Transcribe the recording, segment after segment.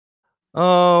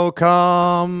Oh,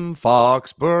 come,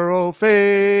 Foxborough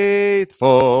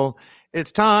faithful.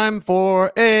 It's time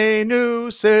for a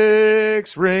new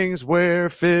Six Rings where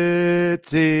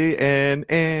Fitzy and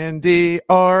Andy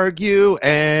argue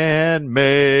and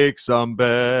make some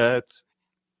bets.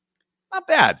 Not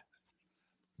bad.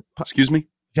 Excuse me?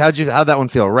 How'd that one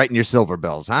feel? Right in your silver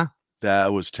bells, huh?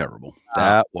 That was terrible.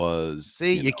 That was.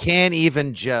 See, you can't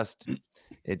even just.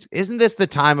 Isn't this the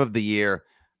time of the year?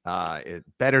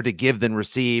 Better to give than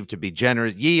receive, to be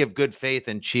generous, ye of good faith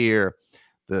and cheer.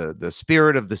 The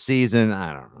spirit of the season.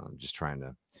 I don't know. I'm just trying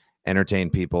to entertain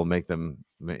people, make them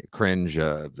cringe,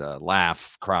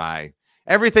 laugh, cry,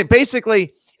 everything.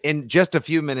 Basically, in just a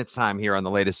few minutes' time here on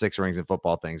the latest Six Rings and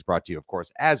Football Things, brought to you, of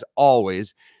course, as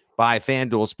always, by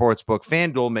FanDuel Sportsbook.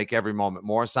 FanDuel, make every moment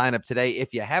more. Sign up today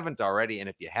if you haven't already, and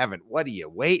if you haven't, what are you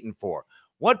waiting for?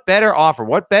 What better offer,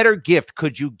 what better gift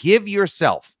could you give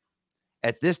yourself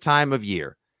at this time of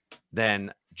year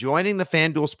than joining the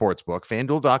FanDuel Sportsbook,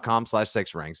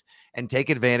 FanDuel.com/6rings, and take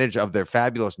advantage of their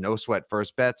fabulous no-sweat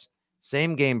first bets,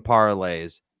 same-game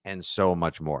parlays, and so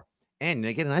much more. And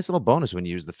you get a nice little bonus when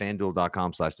you use the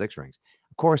FanDuel.com/6rings.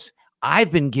 Of course,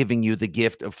 I've been giving you the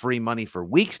gift of free money for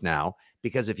weeks now,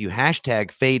 because if you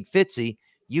hashtag FadeFitzy,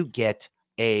 you get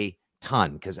a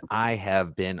ton, because I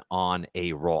have been on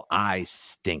a roll. I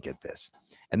stink at this.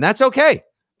 And that's okay,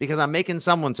 because I'm making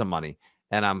someone some money,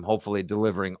 and I'm hopefully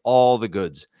delivering all the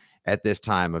goods at this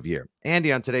time of year.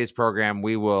 Andy, on today's program,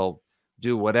 we will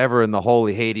do whatever in the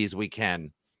holy Hades we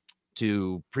can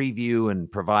to preview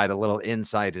and provide a little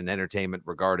insight and entertainment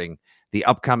regarding the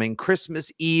upcoming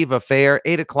Christmas Eve affair,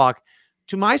 8 o'clock.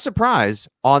 To my surprise,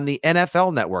 on the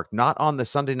NFL Network, not on the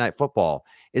Sunday Night Football.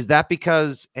 Is that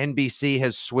because NBC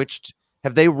has switched?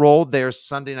 Have they rolled their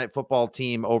Sunday Night Football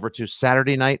team over to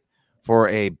Saturday night for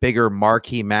a bigger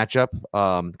marquee matchup?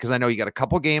 Because I know you got a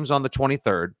couple games on the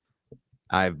 23rd.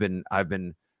 I've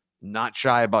been not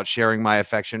shy about sharing my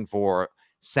affection for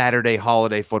Saturday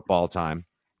holiday football time.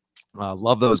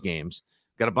 Love those games.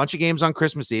 Got a bunch of games on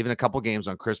Christmas Eve and a couple games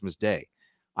on Christmas Day.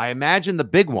 I imagine the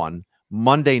big one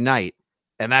Monday night,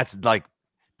 and that's like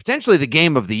potentially the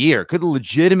game of the year, could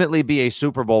legitimately be a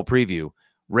Super Bowl preview.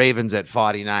 Ravens at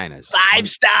 49ers.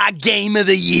 5-star game of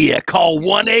the year. Call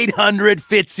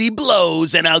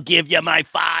 1-800-FITZY-BLOWS, and I'll give you my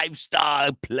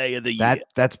 5-star play of the year.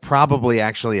 That's probably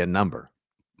actually a number.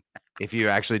 If you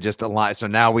actually just align. So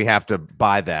now we have to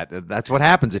buy that. That's what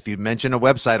happens if you mention a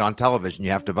website on television,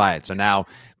 you have to buy it. So now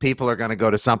people are going to go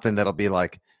to something that'll be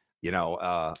like,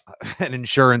 an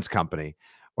insurance company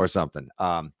or something.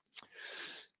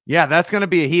 Yeah, that's going to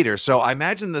be a heater. So I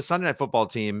imagine the Sunday Night Football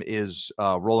team is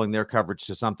rolling their coverage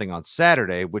to something on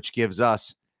Saturday, which gives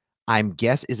us,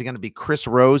 is it going to be Chris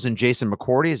Rose and Jason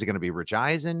McCourty? Is it going to be Rich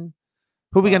Eisen?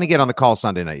 Who are we going to get on the call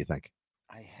Sunday night, you think?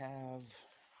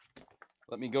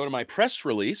 Let me go to my press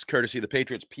release, courtesy of the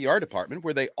Patriots PR department,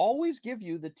 where they always give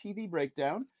you the TV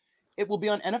breakdown. It will be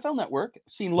on NFL Network,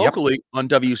 seen locally on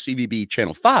WCVB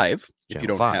Channel 5, if you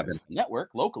don't have a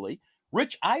network locally.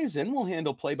 Rich Eisen will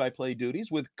handle play-by-play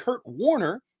duties with Kurt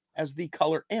Warner as the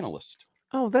color analyst.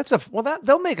 Oh,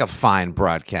 they'll make a fine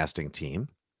broadcasting team.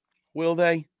 Will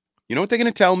they? You know what they're going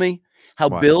to tell me? How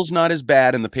Bill's not as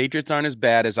bad and the Patriots aren't as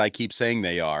bad as I keep saying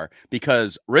they are,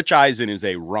 because Rich Eisen is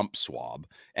a rump swab,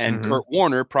 and Kurt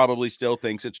Warner probably still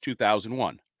thinks it's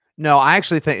 2001. No, I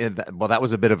actually think that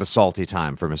was a bit of a salty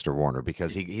time for Mr. Warner,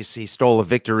 because he stole a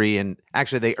victory, and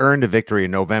actually they earned a victory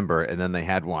in November, and then they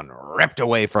had one ripped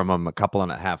away from him a couple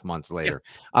and a half months later.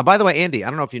 Yeah. By the way, Andy, I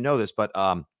don't know if you know this, but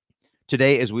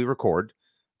today, as we record,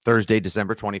 Thursday,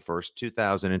 December 21st,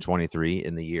 2023,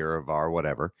 in the year of our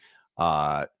whatever,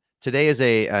 today is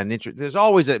there's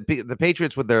always the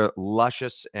Patriots with their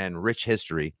luscious and rich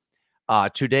history.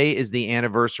 Today is the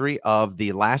anniversary of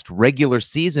the last regular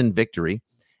season victory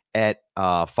at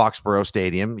Foxborough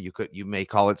Stadium. You may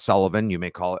call it Sullivan. You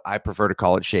may call it, I prefer to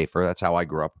call it Schaefer. That's how I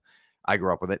grew up. I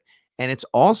grew up with it. And it's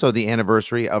also the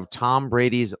anniversary of Tom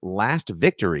Brady's last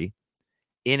victory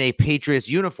in a Patriots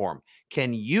uniform.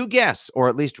 Can you guess, or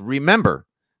at least remember,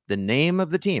 the name of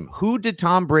the team? Who did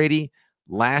Tom Brady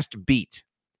last beat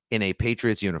in a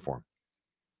Patriots uniform?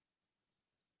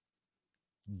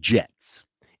 Jets.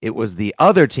 It was the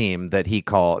other team that he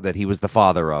was the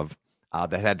father of,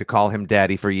 that had to call him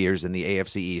daddy for years in the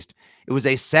AFC East. It was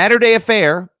a Saturday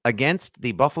affair against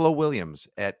the Buffalo Williams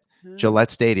at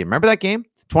Gillette Stadium. Remember that game?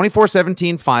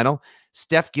 24-17 final.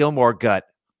 Steph Gilmore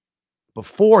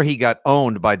before he got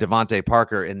owned by Devontae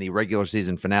Parker in the regular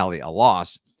season finale, a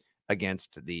loss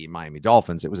against the Miami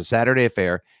Dolphins. It was a Saturday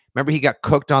affair. Remember, he got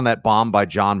cooked on that bomb by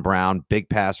John Brown. Big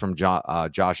pass from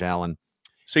Josh Allen.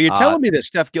 So you're telling me that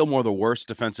Steph Gilmore, the worst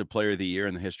defensive player of the year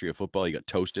in the history of football, he got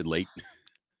toasted late?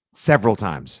 Several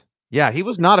times. Yeah, he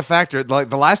was not a factor. Like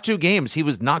the last 2 games, he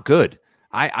was not good.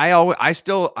 I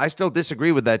still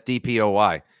disagree with that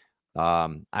DPOY.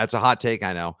 That's a hot take,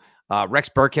 I know. Rex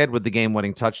Burkhead with the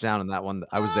game-winning touchdown in that one.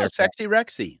 I was there. Sexy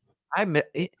Rexy.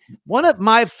 One of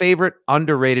my favorite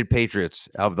underrated Patriots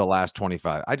of the last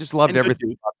 25. I just loved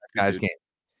everything about that guy's game.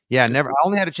 Yeah, I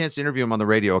only had a chance to interview him on the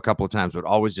radio a couple of times, but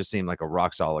always just seemed like a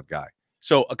rock solid guy.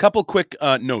 So a couple quick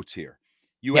notes here.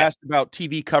 You asked about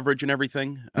TV coverage and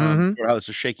everything, how this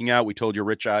is shaking out. We told you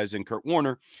Rich Eisen and Kurt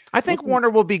Warner. I think Warner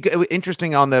will be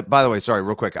interesting on the, by the way, sorry,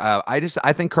 real quick. I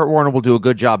think Kurt Warner will do a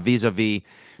good job vis-a-vis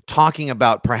talking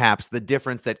about perhaps the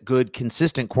difference that good,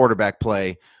 consistent quarterback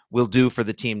play will do for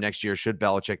the team next year should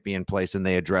Belichick be in place and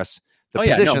they address the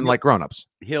position like grown-ups.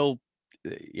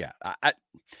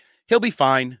 He'll be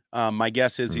fine. My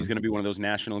guess is he's going to be one of those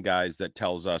national guys that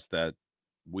tells us that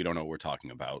we don't know what we're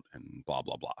talking about and blah,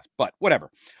 blah, blah. But whatever.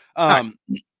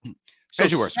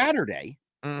 So Saturday,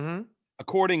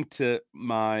 according to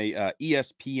my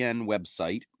ESPN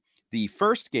website, the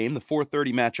first game, the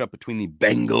 4:30 matchup between the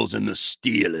Bengals and the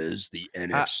Steelers, the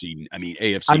AFC.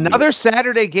 Another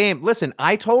Saturday game. Listen,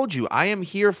 I told you I am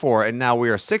here for, and now we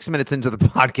are 6 minutes into the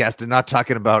podcast and not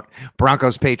talking about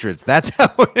Broncos Patriots. That's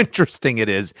how interesting it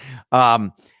is.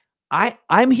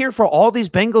 I'm here for all these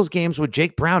Bengals games with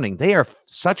Jake Browning. They are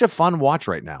such a fun watch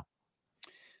right now.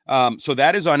 So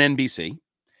that is on NBC.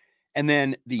 And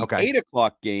then the 8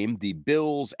 o'clock game, the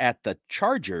Bills at the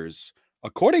Chargers,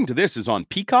 according to this, is on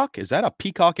Peacock. Is that a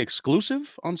Peacock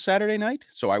exclusive on Saturday night?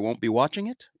 So I won't be watching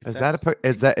it.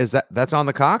 That's on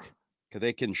the cock? Because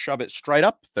they can shove it straight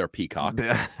up their Peacock.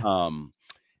 Yeah, for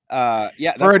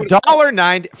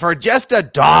 $1.90, for just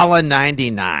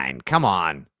 $1.99. Come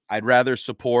on. I'd rather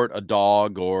support a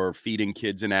dog or feeding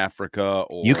kids in Africa.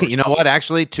 Or you know what?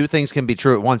 Actually, 2 things can be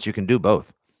true at once. You can do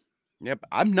both. Yep,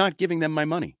 I'm not giving them my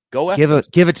money. Go give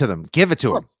it to them. Give it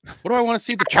to them. What do I want to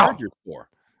see the Chargers for?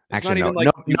 Actually,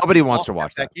 nobody wants to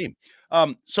watch that game.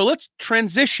 So let's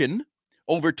transition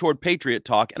over toward Patriot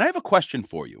talk, and I have a question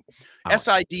for you,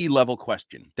 SID level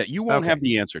question that you won't have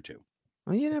the answer to.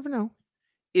 Well, you never know.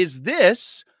 Is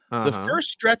this the first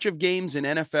stretch of games in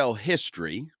NFL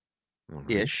history,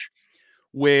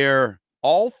 where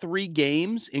all 3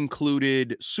 games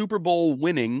included Super Bowl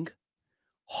winning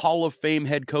Hall of Fame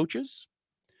head coaches?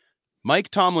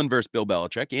 Mike Tomlin versus Bill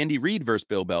Belichick, Andy Reid versus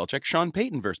Bill Belichick, Sean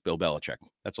Payton versus Bill Belichick.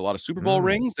 That's a lot of Super Bowl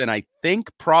rings. And I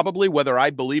think probably, whether I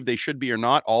believe they should be or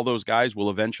not, all those guys will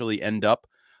eventually end up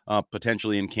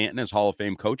potentially in Canton as Hall of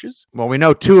Fame coaches. Well, we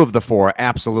know 2 of the 4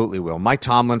 absolutely will. Mike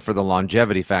Tomlin, for the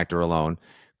longevity factor alone,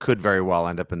 could very well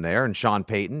end up in there. And Sean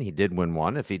Payton, he did win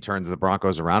one. If he turns the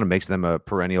Broncos around and makes them a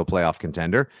perennial playoff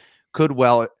contender, could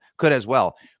as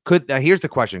well. Here's the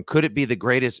question. Could it be the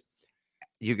greatest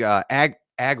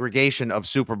aggregation of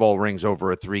Super Bowl rings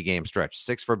over a 3-game stretch?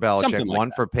 6 for Belichick,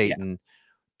 1 for Peyton,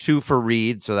 2 for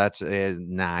Reed. So that's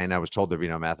 9. I was told there'd be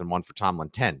no math, and 1 for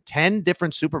Tomlin. 10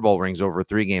 different Super Bowl rings over a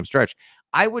 3-game stretch.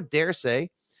 I would dare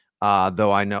say,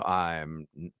 though I know I'm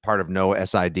part of no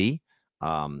SID,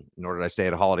 nor did I stay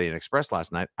at a Holiday Inn Express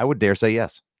last night, I would dare say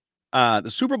yes. The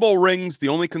Super Bowl rings, the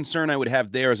only concern I would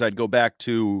have there is I'd go back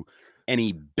to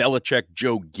any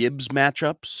Belichick-Joe Gibbs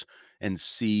matchups and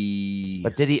see.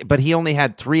 But he only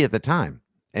had 3 at the time,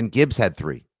 and Gibbs had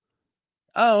 3.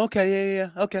 Oh, okay. Yeah.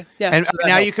 Okay. Yeah. And so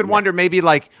now you could wonder, maybe,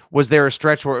 like, was there a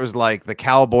stretch where it was like the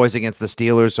Cowboys against the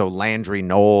Steelers? So Landry,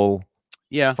 Noel.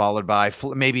 Yeah. Followed by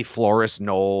maybe Flores,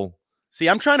 Noel. See,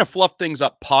 I'm trying to fluff things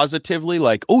up positively,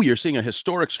 like, oh, you're seeing a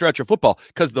historic stretch of football.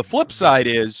 Because the flip side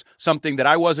is something that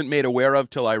I wasn't made aware of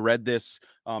till I read this.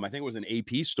 I think it was an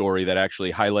AP story that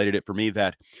actually highlighted it for me,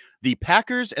 that the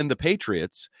Packers and the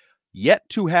Patriots yet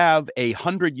to have a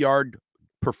 100-yard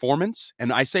performance.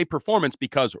 And I say performance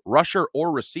because rusher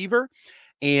or receiver.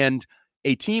 And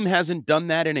a team hasn't done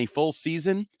that in a full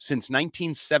season since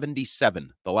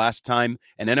 1977, the last time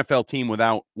an NFL team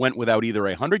went without either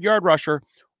a 100-yard rusher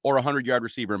or a 100-yard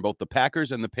receiver. And both the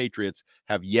Packers and the Patriots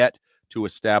have yet to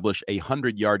establish a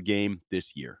 100-yard game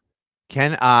this year.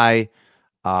 Can I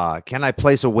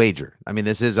place a wager? I mean,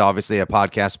 this is obviously a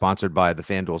podcast sponsored by the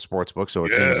FanDuel Sportsbook, so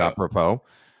it seems apropos.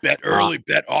 Bet early,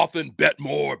 bet often, bet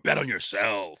more, bet on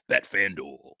yourself, bet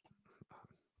FanDuel.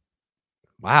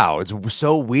 Wow, it's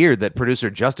so weird that producer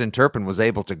Justin Turpin was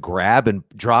able to grab and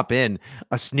drop in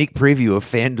a sneak preview of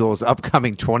FanDuel's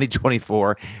upcoming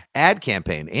 2024 ad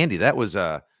campaign. Andy, that was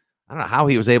I don't know how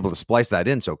he was able to splice that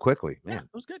in so quickly. Man, it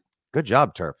was good. Good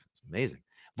job, Turp. It's amazing.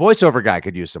 Voiceover guy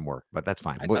could use some work, but that's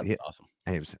fine. That's awesome.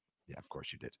 Yeah, of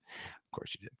course you did. Of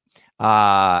course you did.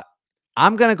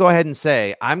 I'm going to go ahead and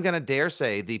say, I'm going to dare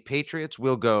say the Patriots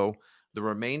will go the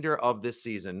remainder of this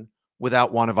season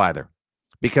without one of either,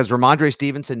 because Ramondre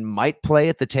Stevenson might play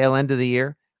at the tail end of the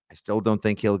year. I still don't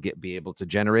think he'll be able to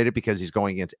generate it because he's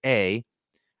going against he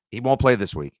won't play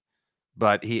this week,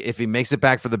 but if he makes it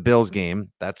back for the Bills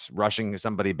game, that's rushing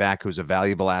somebody back who's a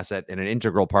valuable asset and an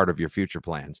integral part of your future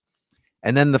plans.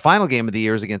 And then the final game of the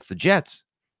year is against the Jets.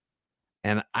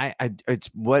 And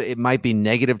it might be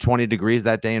negative 20 degrees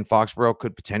that day in Foxborough.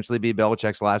 Could potentially be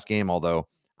Belichick's last game, although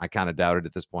I kind of doubt it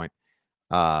at this point.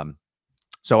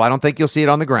 So I don't think you'll see it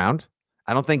on the ground.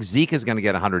 I don't think Zeke is going to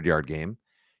get a 100-yard game.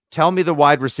 Tell me the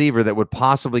wide receiver that would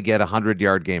possibly get a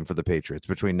 100-yard game for the Patriots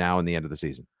between now and the end of the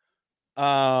season.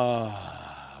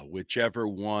 Whichever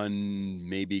one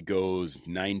maybe goes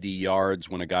 90 yards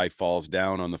when a guy falls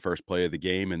down on the first play of the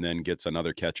game and then gets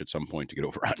another catch at some point to get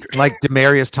over 100. Like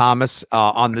Demaryius Thomas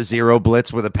on the zero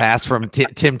blitz with a pass from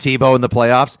Tim Tebow in the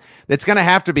playoffs. It's going to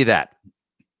have to be that.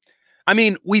 I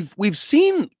mean, we've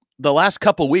seen the last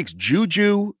couple weeks,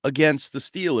 Juju against the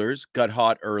Steelers got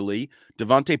hot early.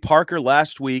 Devontae Parker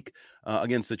last week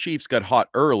against the Chiefs got hot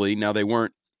early. Now they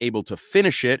weren't able to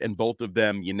finish it, and both of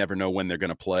them, you never know when they're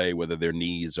going to play, whether their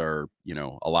knees are,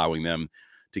 allowing them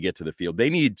to get to the field.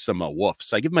 They need some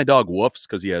woofs. I give my dog woofs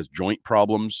because he has joint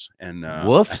problems. And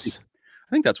woofs? I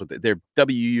think that's what they're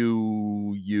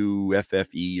WUFFE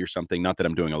or something. Not that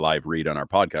I'm doing a live read on our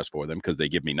podcast for them because they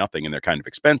give me nothing and they're kind of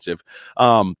expensive.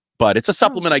 But it's a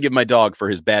supplement I give my dog for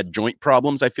his bad joint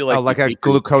problems. I feel like a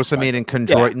glucosamine and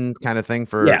chondroitin kind of thing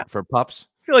for pups.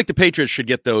 I feel like the Patriots should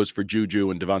get those for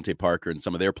Juju and Devontae Parker and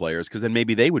some of their players, because then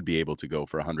maybe they would be able to go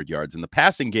for 100 yards in the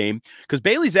passing game, because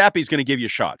Bailey Zappi is going to give you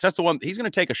shots. That's the one. He's going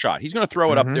to take a shot. He's going to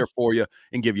throw it up there for you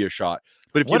and give you a shot.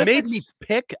 But if you made me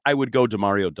pick, I would go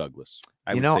Demario Douglas.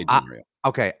 I would say Demario.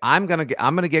 Okay, I'm going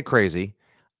to get crazy.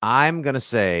 I'm going to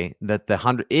say that the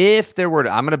 100, if there were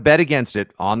to, I'm going to bet against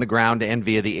it on the ground and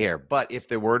via the air. But if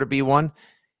there were to be one,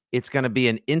 it's going to be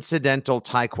an incidental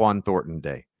Tyquan Thornton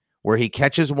day, where he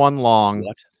catches one long.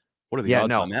 What are the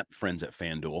odds on that, friends at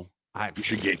FanDuel? You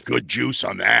should get good juice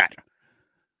on that.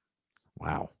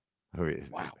 Wow.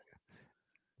 Is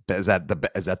that the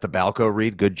Balco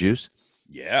read? Good juice?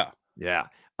 Yeah.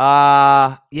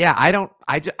 I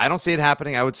don't see it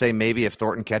happening. I would say maybe if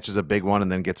Thornton catches a big one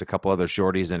and then gets a couple other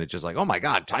shorties, and it's just like, oh my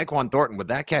God, Tyquan Thornton with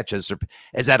that catch is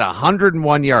at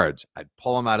 101 yards. I'd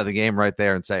pull him out of the game right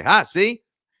there and say, see?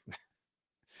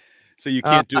 So you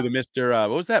can't do the Mr.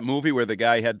 What was that movie where the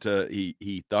guy had to,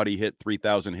 he thought he hit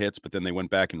 3,000 hits, but then they went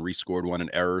back and rescored one in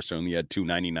error, so only had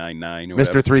 299.9.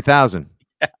 Mr. 3000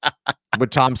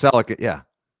 with Tom Selleck. Yeah.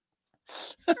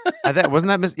 That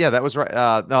wasn't that. That was right.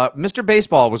 No, Mr.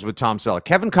 Baseball was with Tom Selleck.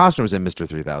 Kevin Costner was in Mr.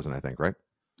 3000, I think, right?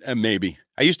 Maybe.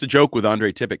 I used to joke with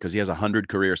Andre Tippett because he has 100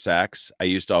 career sacks. I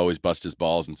used to always bust his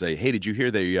balls and say, hey, did you hear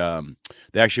they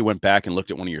actually went back and looked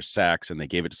at one of your sacks and they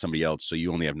gave it to somebody else, so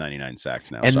you only have 99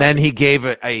 sacks now. And then he gave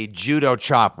a judo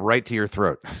chop right to your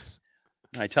throat.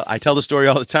 I tell the story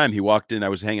all the time. He walked in. I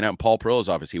was hanging out in Paul Perillo's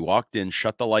office. He walked in,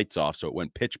 shut the lights off, so it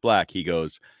went pitch black. He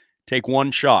goes, take one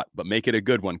shot, but make it a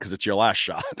good one because it's your last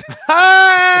shot.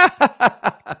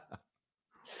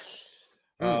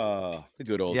 The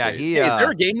good old days. Is there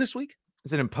a game this week?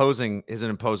 He's an imposing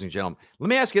gentleman. Let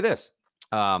me ask you this.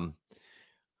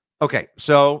 Okay,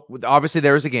 so obviously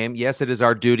there is a game. Yes, it is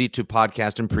our duty to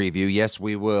podcast and preview. Yes,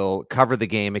 we will cover the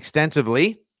game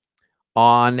extensively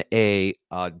on a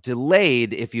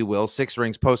delayed, if you will, Six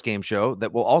Rings post-game show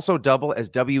that will also double as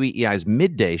WEEI's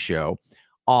midday show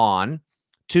on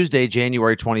Tuesday,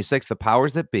 January 26th. The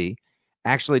powers that be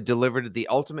actually delivered the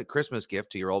ultimate Christmas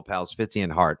gift to your old pals Fitzy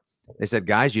and Hart. They said,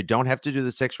 guys, you don't have to do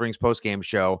the Six Rings post-game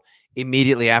show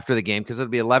immediately after the game because it'll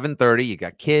be 11:30. You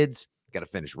got kids, you got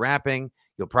to finish wrapping.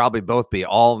 You'll probably both be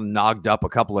all nogged up, a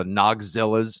couple of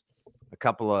Nogzillas, a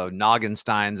couple of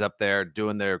Noggensteins up there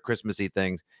doing their Christmassy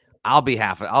things. I'll be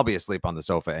asleep on the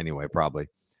sofa anyway, probably.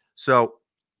 So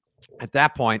at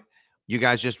that point, you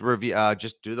guys just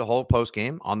do the whole post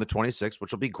game on the 26th,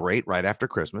 which will be great right after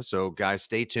Christmas. So guys,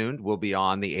 stay tuned. We'll be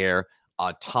on the air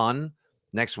a ton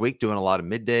next week, doing a lot of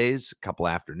middays, a couple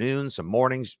afternoons, some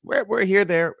mornings. We're here,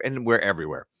 there, and we're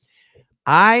everywhere.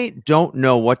 I don't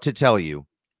know what to tell you.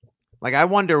 Like, I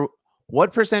wonder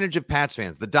what percentage of Pats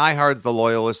fans, the diehards, the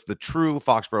loyalists, the true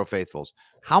Foxborough faithfuls,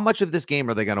 how much of this game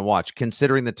are they going to watch,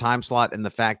 considering the time slot and the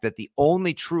fact that the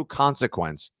only true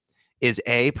consequence is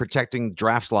protecting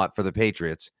draft slot for the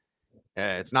Patriots.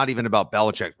 It's not even about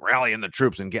Belichick rallying the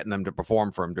troops and getting them to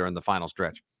perform for him during the final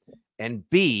stretch. And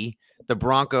B, the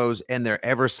Broncos and their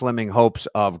ever slimming hopes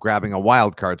of grabbing a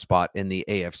wild card spot in the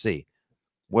AFC.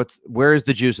 Where is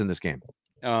the juice in this game?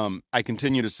 I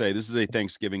continue to say this is a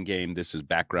Thanksgiving game. This is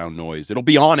background noise. It'll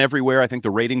be on everywhere. I think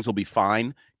the ratings will be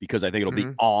fine because I think it'll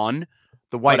be on.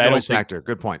 The white but I noise don't think factor.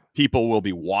 Good point. people will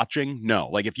be watching. No,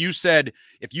 like if you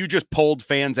just polled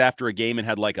fans after a game and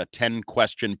had like a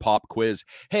 10-question pop quiz,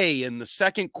 hey, in the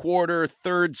second quarter,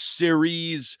 third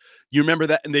series, you remember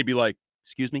that? And they'd be like,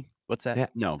 excuse me, what's that? Yeah.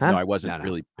 No, Huh? I wasn't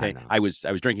really paying. I was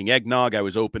drinking eggnog. I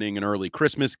was opening an early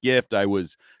Christmas gift. I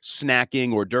was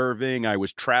snacking hors d'oeuvring. I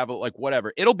was like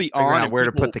whatever. It'll be on. Where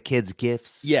to put the kids'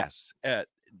 gifts. Yes.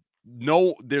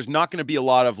 No, there's not going to be a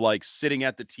lot of like sitting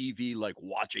at the TV, like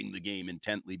watching the game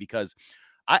intently, because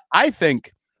I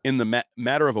think in the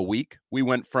matter of a week, we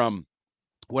went from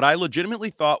what I legitimately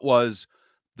thought was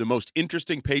the most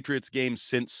interesting Patriots game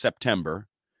since September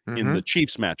in the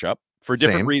Chiefs matchup for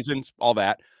different reasons, all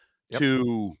that,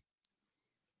 to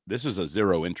this is a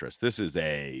zero interest. This is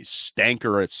a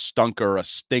stanker, a stunker, a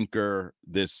stinker.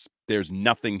 There's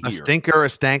nothing here. A stinker, a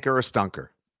stanker, a stunker.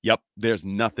 Yep. There's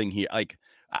nothing here. Like,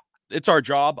 it's our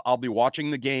job. I'll be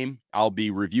watching the game. I'll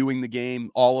be reviewing the game,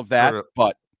 all of that.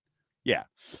 But yeah,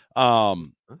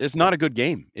 it's not a good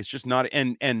game. It's just not.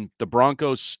 And the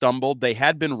Broncos stumbled. They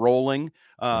had been rolling.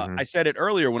 I said it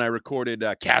earlier when I recorded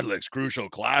Cadlick's Crucial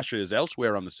Clashes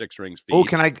elsewhere on the Six Rings feed. Oh,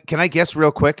 can I guess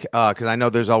real quick? Because I know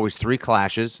there's always 3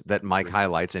 clashes that Mike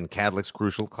highlights in Cadlick's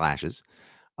Crucial Clashes.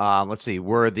 Let's see.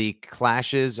 Were the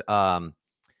clashes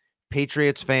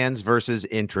Patriots fans versus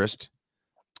interest?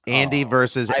 Andy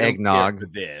versus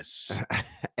eggnog. This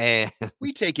and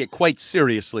we take it quite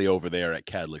seriously over there at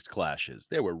Cadlick's Clashes.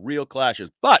 There were real clashes.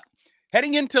 But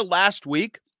heading into last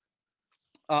week,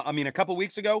 a couple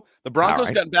weeks ago, the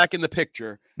Broncos got back in the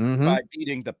picture by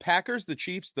beating the Packers, the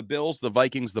Chiefs, the Bills, the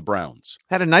Vikings, the Browns.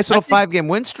 Had a nice little 5-game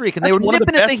win streak, and they were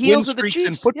nipping at the heels of the Chiefs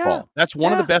in football. Yeah. That's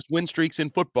one of the best win streaks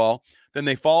in football. Then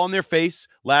they fall on their face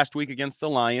last week against the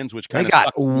Lions, which kind of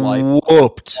got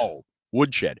whooped. Oh,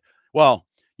 woodshed. Well,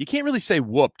 you can't really say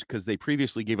whooped because they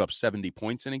previously gave up 70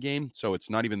 points in a game, so it's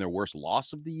not even their worst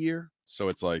loss of the year. So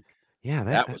it's like,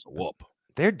 that was a whoop.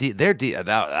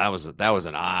 That was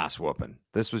an ass whooping.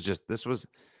 This was a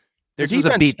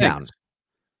beatdown.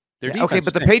 Okay,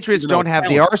 but the Patriots don't have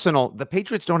the arsenal. The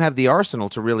Patriots don't have the arsenal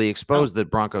to really expose the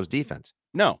Broncos defense.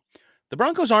 No, the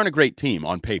Broncos aren't a great team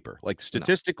on paper. Like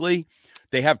statistically,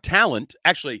 they have talent.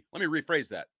 Actually, let me rephrase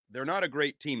that. They're not a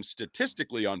great team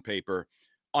statistically on paper.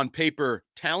 On paper,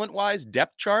 talent-wise,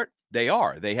 depth chart, they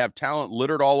are. They have talent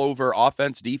littered all over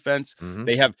offense, defense.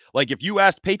 They have, like, if you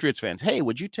asked Patriots fans, hey,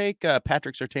 would you take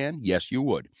Patrick Surtain? Yes, you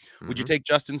would. Would you take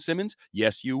Justin Simmons?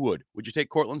 Yes, you would. Would you take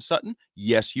Cortland Sutton?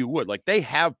 Yes, you would. Like, they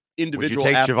have individual.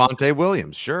 Would you take Javonte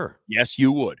Williams? Sure. Yes,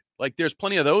 you would. Like, there's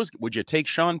plenty of those. Would you take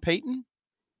Sean Payton?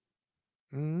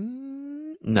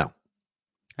 No.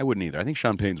 I wouldn't either. I think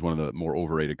Sean Payton's one of the more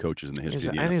overrated coaches in the history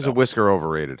of the NFL. I think he's a whisker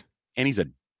overrated. And he's a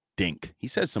dink. He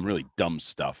says some really dumb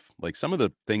stuff. Like some of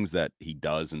the things that he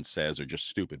does and says are just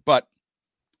stupid. But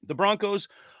the Broncos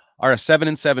are a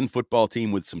 7-7 football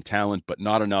team with some talent, but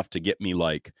not enough to get me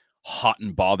like hot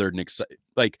and bothered and excited.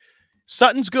 Like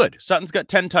Sutton's good. Sutton's got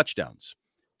 10 touchdowns.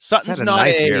 Sutton's not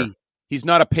he's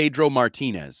not a Pedro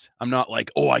Martinez. I'm not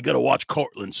like, oh, I got to watch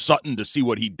Cortland Sutton to see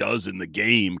what he does in the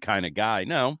game kind of guy.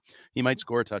 No, he might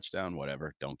score a touchdown,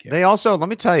 whatever. Don't care. They also, let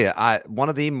me tell you, one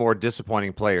of the more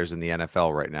disappointing players in the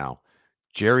NFL right now,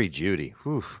 Jerry Jeudy.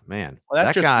 Whew, man. Well, that's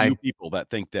that just guy, you people that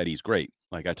think that he's great.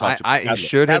 Like I talked about. He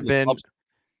should have been.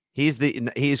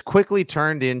 He's quickly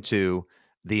turned into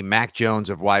the Mac Jones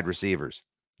of wide receivers.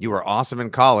 You were awesome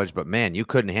in college, but man, you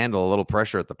couldn't handle a little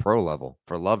pressure at the pro level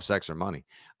for love, sex, or money.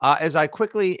 As I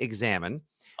quickly examine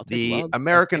the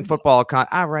American football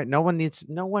all right, no one needs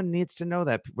to know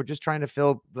that. We're just trying to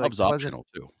fill the love's optional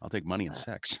too. I'll take money and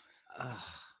sex. All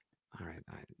right.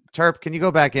 Terp, can you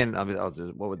go back in?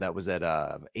 What would that was at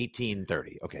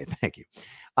 1830? Okay, thank you.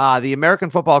 The American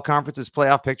Football Conference's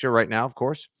playoff picture right now, of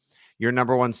course. Your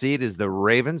number 1 seed is the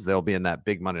Ravens. They'll be in that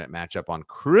big Monday night matchup on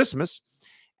Christmas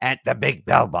at the Big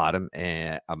Bell Bottom,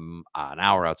 and an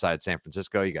hour outside San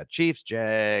Francisco. You got Chiefs,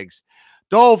 Jags,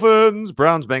 Dolphins,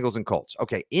 Browns, Bengals, and Colts.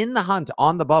 Okay, in the hunt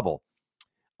on the bubble,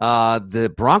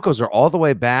 the Broncos are all the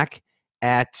way back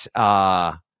at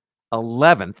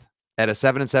 11th at a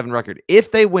 7-7 record.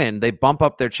 If they win, they bump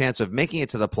up their chance of making it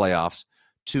to the playoffs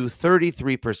to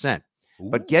 33%. Ooh.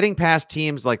 But getting past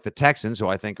teams like the Texans, who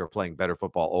I think are playing better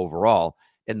football overall,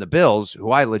 and the Bills,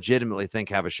 who I legitimately think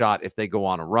have a shot if they go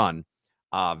on a run,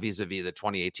 vis-a-vis the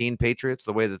 2018 Patriots,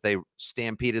 the way that they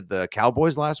stampeded the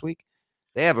Cowboys last week,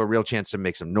 they have a real chance to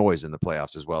make some noise in the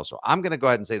playoffs as well. So I'm going to go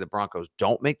ahead and say the Broncos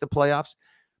don't make the playoffs,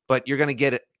 but you're going to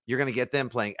get it. You're going to get them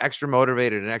playing extra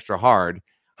motivated and extra hard.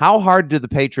 How hard do the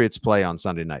Patriots play on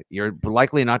Sunday night? You're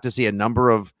likely not to see a number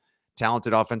of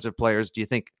talented offensive players. Do you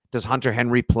think, does Hunter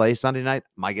Henry play Sunday night?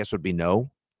 My guess would be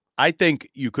no. I think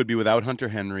you could be without Hunter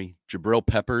Henry. Jabril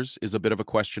Peppers is a bit of a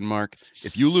question mark.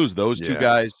 If you lose those two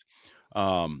guys,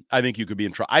 I think you could be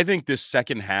in trouble. I think this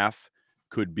second half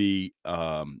could be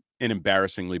an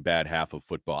embarrassingly bad half of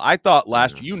football. I thought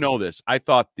I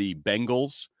thought the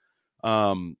Bengals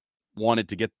wanted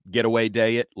to get getaway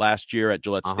day it last year at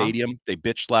Gillette Stadium. They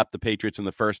bitch slapped the Patriots in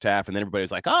the first half, and then everybody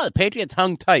was like, oh, the Patriots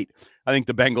hung tight. I think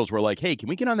the Bengals were like, hey, can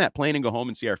we get on that plane and go home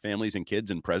and see our families and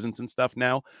kids and presents and stuff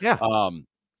now? Yeah.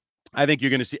 I think you're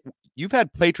going to see. You've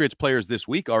had Patriots players this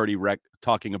week already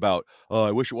talking about, oh,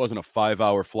 I wish it wasn't a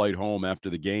 5-hour flight home after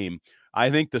the game. I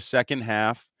think the second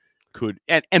half could,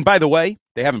 and by the way,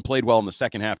 they haven't played well in the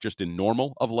second half, just in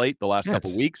normal of late, the last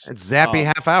couple weeks. It's zappy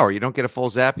half hour. You don't get a full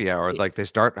zappy hour. Like they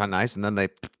start on nice and then they.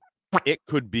 It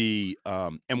could be,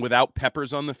 and without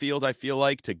Peppers on the field, I feel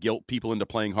like, to guilt people into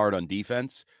playing hard on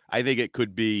defense, I think it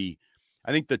could be,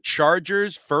 I think the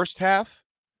Chargers first half,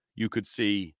 you could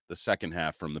see the second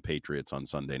half from the Patriots on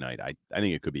Sunday night. I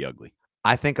think it could be ugly.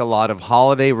 I think a lot of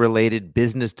holiday-related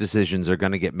business decisions are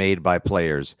going to get made by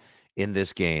players in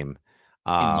this game.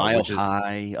 Mile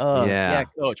High. Yeah,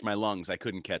 coach, my lungs. I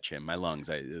couldn't catch him. My lungs.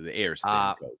 The air's thin,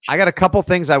 coach. I got a couple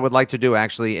things I would like to do,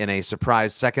 actually, in a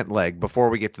surprise second leg before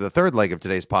we get to the third leg of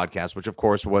today's podcast, which, of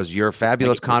course, was your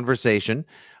fabulous conversation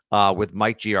with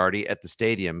Mike Giardi at the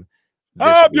stadium.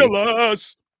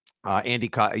 Fabulous! Andy,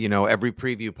 every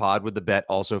preview pod with the bet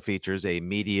also features a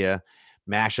media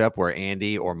mashup where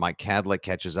Andy or Mike Cadlick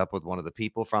catches up with one of the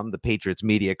people from the Patriots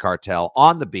media cartel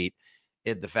on the beat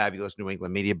in the fabulous New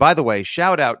England media. By the way,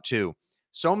 shout out to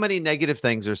so many negative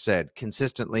things are said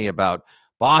consistently about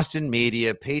Boston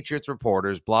media, Patriots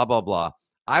reporters, blah, blah, blah.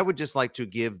 I would just like to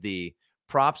give the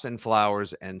props and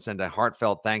flowers and send a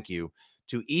heartfelt thank you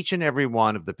to each and every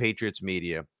one of the Patriots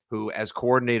media who, as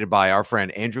coordinated by our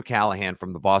friend Andrew Callahan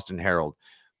from the Boston Herald,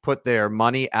 put their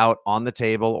money out on the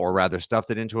table, or rather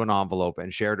stuffed it into an envelope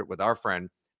and shared it with our friend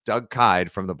Doug Kide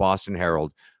from the Boston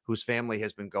Herald, whose family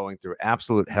has been going through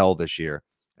absolute hell this year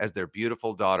as their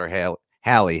beautiful daughter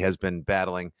Hallie has been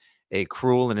battling a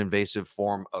cruel and invasive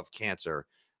form of cancer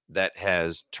that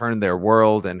has turned their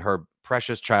world and her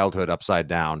precious childhood upside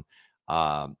down.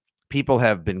 People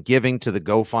have been giving to the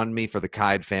GoFundMe for the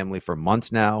Kide family for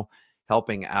months now,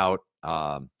 helping out.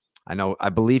 I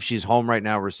believe she's home right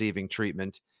now receiving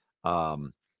treatment.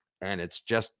 And it's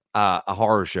just a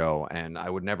horror show. And I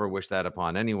would never wish that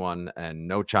upon anyone. And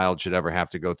no child should ever have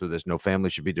to go through this. No family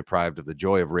should be deprived of the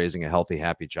joy of raising a healthy,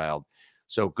 happy child.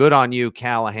 So good on you,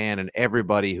 Callahan, and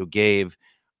everybody who gave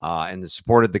and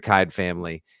supported the Kide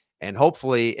family. And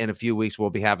hopefully in a few weeks,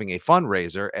 we'll be having a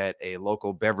fundraiser at a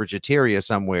local beverageteria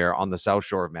somewhere on the South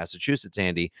Shore of Massachusetts,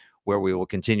 Andy, where we will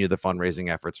continue the fundraising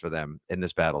efforts for them in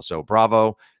this battle. So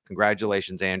bravo.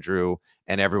 Congratulations, Andrew,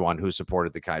 and everyone who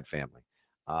supported the Kide family.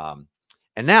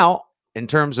 And now, in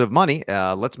terms of money,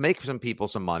 let's make some people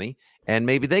some money, and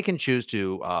maybe they can choose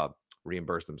to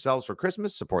reimburse themselves for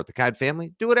Christmas, support the Kide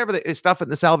family, do whatever they stuff it in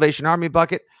the Salvation Army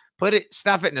bucket,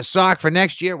 stuff it in a sock for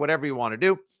next year, whatever you want to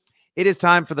do. It is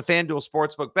time for the FanDuel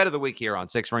Sportsbook Bet of the Week here on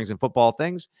Six Rings and Football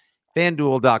Things.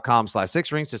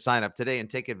 FanDuel.com/6rings to sign up today and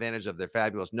take advantage of their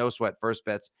fabulous no-sweat first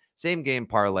bets, same-game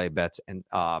parlay bets, and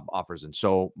offers, and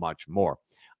so much more.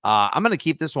 I'm going to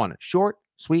keep this one short,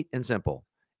 sweet, and simple.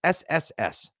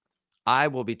 SSS. I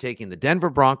will be taking the Denver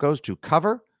Broncos to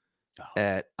cover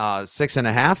at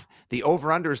 6.5. The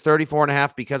over-under is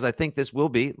 34.5 because I think this will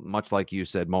be, much like you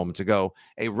said moments ago,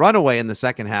 a runaway in the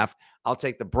second half. I'll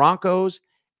take the Broncos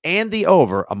and the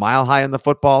over, a mile high in the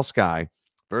football sky,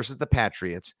 versus the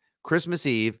Patriots, Christmas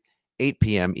Eve, 8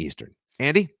 p.m. Eastern.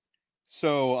 Andy?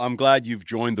 So I'm glad you've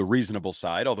joined the reasonable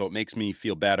side, although it makes me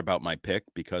feel bad about my pick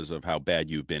because of how bad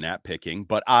you've been at picking.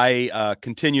 But I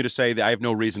continue to say that I have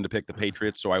no reason to pick the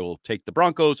Patriots, so I will take the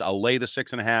Broncos. I'll lay the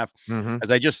 6.5. As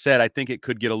I just said, I think it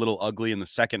could get a little ugly in the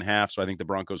second half, so I think the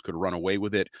Broncos could run away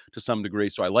with it to some degree.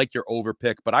 So I like your over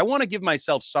pick, but I want to give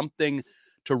myself something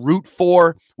to root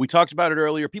for. We talked about it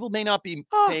earlier. People may not be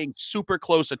paying super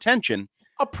close attention.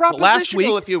 A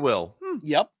propositional, if you will.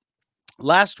 Yep.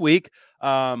 Last week,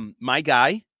 my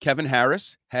guy, Kevin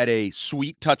Harris, had a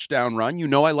sweet touchdown run. You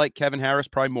know I like Kevin Harris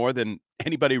probably more than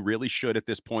anybody really should at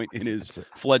this point in his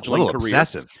fledgling career.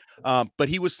 Obsessive. But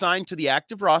he was signed to the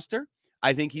active roster.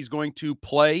 I think he's going to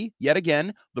play yet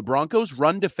again. The Broncos'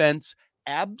 run defense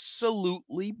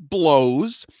absolutely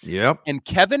blows. Yep. And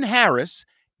Kevin Harris,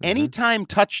 anytime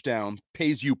touchdown,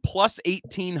 pays you plus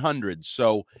 1,800.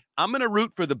 So I'm going to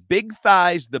root for the big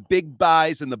thighs, the big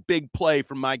buys, and the big play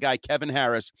from my guy, Kevin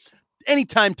Harris.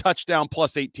 Anytime touchdown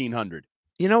plus 1,800.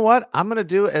 You know what? I'm gonna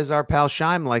do as our pal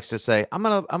Scheim likes to say. I'm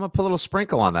gonna put a little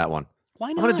sprinkle on that one.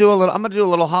 Why not? I'm gonna do a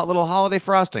little holiday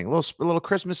frosting, a little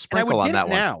Christmas sprinkle on that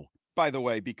one. Now, by the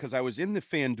way, because I was in the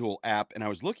FanDuel app and I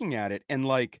was looking at it, and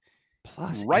like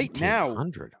Plus right now,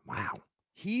 1,800. Wow.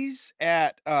 he's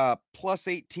at plus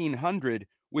 1,800,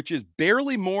 which is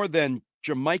barely more than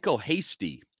Jermichael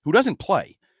Hasty, who doesn't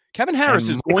play. Kevin Harris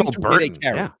is going to get a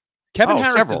carry. Yeah. Kevin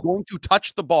Harris is going to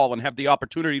touch the ball and have the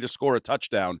opportunity to score a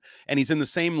touchdown, and he's in the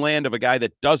same land of a guy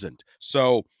that doesn't.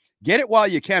 So get it while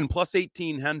you can. Plus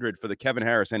 1,800 for the Kevin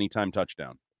Harris anytime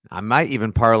touchdown. I might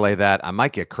even parlay that. I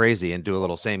might get crazy and do a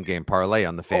little same game parlay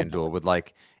on the FanDuel with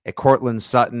like a Cortland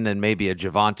Sutton and maybe a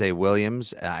Javonte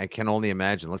Williams. I can only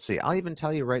imagine. Let's see. I'll even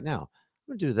tell you right now. I'm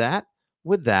going to do that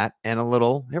with that and a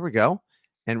little. Here we go.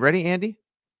 And ready, Andy?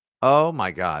 Oh, my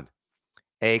God.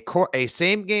 A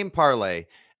same game parlay,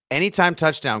 anytime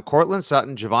touchdown, Cortland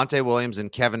Sutton, Javonte Williams,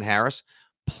 and Kevin Harris,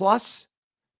 plus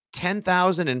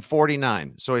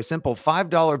 10,049. So a simple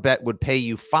 $5 bet would pay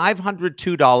you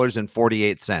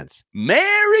 $502.48.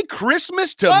 Merry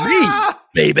Christmas to me,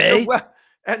 baby.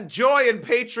 And joy in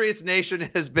Patriots Nation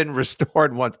has been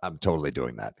restored once. I'm totally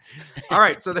doing that. All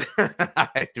right. So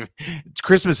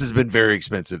Christmas has been very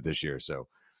expensive this year. So,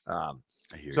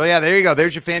 yeah, there you go.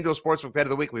 There's your FanDuel Sportsbook bet of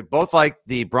the week. We both like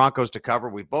the Broncos to cover.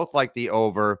 We both like the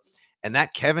over. And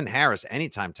that Kevin Harris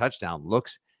anytime touchdown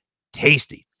looks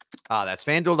tasty. That's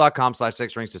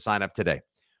FanDuel.com/6rings to sign up today.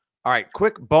 All right,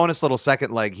 quick bonus little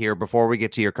second leg here before we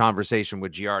get to your conversation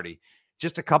with Giardi.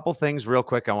 Just a couple things real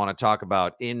quick I want to talk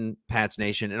about in Pats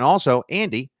Nation. And also,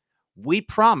 Andy, we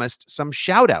promised some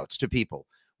shout outs to people.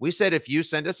 We said if you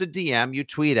send us a DM, you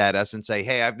tweet at us and say,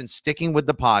 hey, I've been sticking with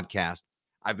the podcast.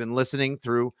 I've been listening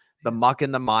through the muck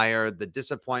and the mire, the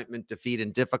disappointment, defeat,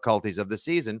 and difficulties of the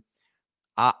season.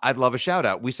 I'd love a shout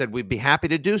out. We said we'd be happy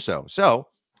to do so. So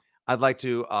I'd like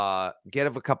to get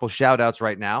a couple shout outs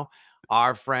right now.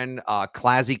 Our friend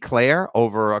Classy Claire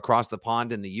over across the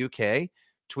pond in the UK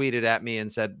tweeted at me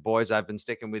and said, boys, I've been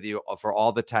sticking with you for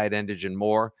all the tight endage and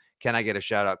more. Can I get a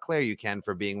shout out? Claire, you can,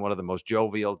 for being one of the most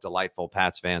jovial, delightful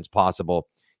Pats fans possible.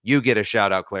 You get a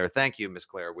shout out, Claire. Thank you, Miss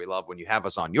Claire. We love when you have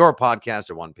us on your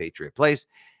podcast or One Patriot Place.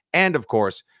 And of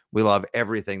course, we love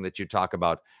everything that you talk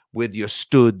about with your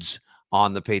studs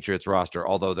on the Patriots roster,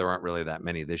 although there aren't really that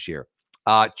many this year.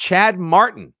 Chad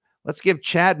Martin. Let's give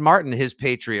Chad Martin his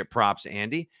Patriot props,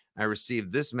 Andy. I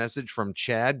received this message from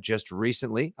Chad just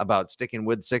recently about sticking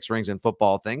with Six Rings and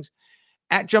football things.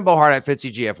 At Jumbo Hard at Fitzy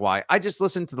GFY, I just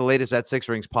listened to the latest at Six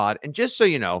Rings pod. And just so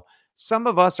you know, some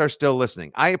of us are still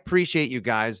listening. I appreciate you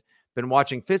guys. Been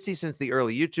watching Fitzy since the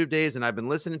early YouTube days, and I've been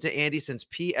listening to Andy since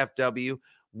PFW.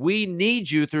 We need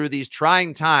you through these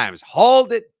trying times.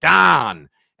 Hold it down.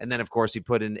 And then, of course, he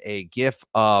put in a GIF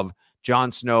of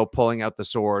Jon Snow pulling out the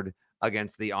sword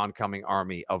against the oncoming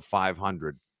army of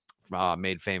 500,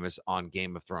 made famous on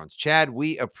Game of Thrones. Chad,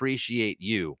 we appreciate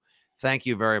you. Thank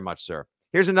you very much, sir.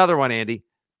 Here's another one, Andy.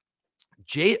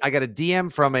 I got a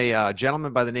DM from a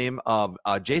gentleman by the name of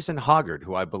Jason Hoggard,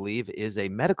 who I believe is a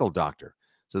medical doctor.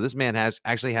 So this man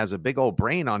actually has a big old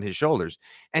brain on his shoulders.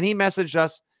 And he messaged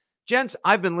us, gents,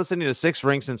 I've been listening to Six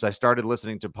Rings since I started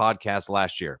listening to podcasts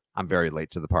last year. I'm very late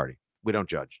to the party. We don't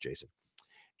judge, Jason.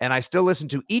 And I still listen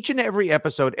to each and every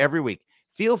episode every week.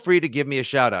 Feel free to give me a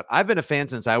shout out. I've been a fan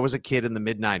since I was a kid in the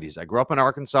mid-90s. I grew up in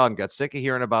Arkansas and got sick of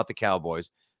hearing about the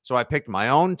Cowboys. So I picked my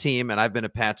own team, and I've been a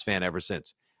Pats fan ever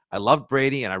since. I love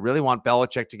Brady, and I really want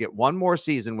Belichick to get one more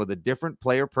season with a different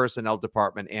player personnel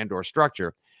department and or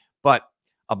structure. But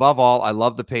above all, I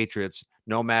love the Patriots,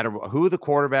 no matter who the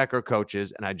quarterback or coach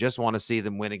is, and I just want to see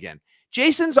them win again.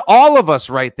 Jason's all of us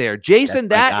right there. Jason,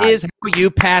 that is how you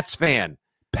Pats fan.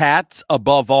 Pats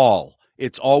above all.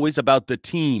 It's always about the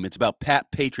team. It's about Pat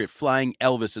Patriot, Flying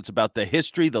Elvis. It's about the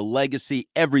history, the legacy,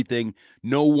 everything.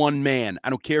 No one man.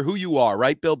 I don't care who you are,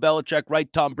 right? Bill Belichick,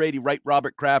 right? Tom Brady, right?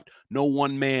 Robert Kraft. No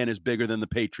one man is bigger than the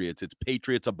Patriots. It's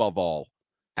Patriots above all.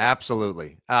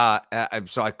 Absolutely.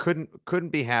 So I couldn't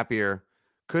be happier.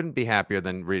 Couldn't be happier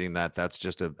than reading that. That's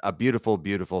just a beautiful,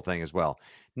 beautiful thing as well.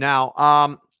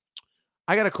 Now,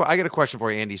 I got a question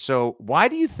for you, Andy. So why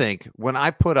do you think when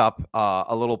I put up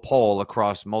a little poll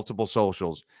across multiple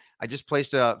socials, I just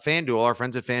placed a FanDuel, our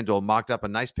friends at FanDuel mocked up a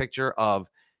nice picture of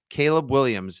Caleb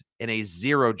Williams in a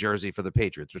 0 jersey for the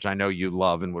Patriots, which I know you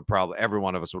love and would probably every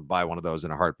one of us would buy one of those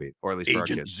in a heartbeat, or at least for our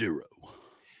kids. 0.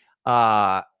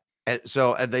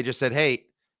 So they just said, hey,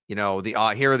 you know,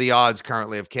 here are the odds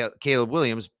currently of Caleb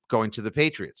Williams going to the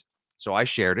Patriots. So I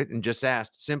shared it and just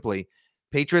asked simply,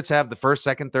 Patriots have the first,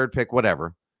 second, third pick,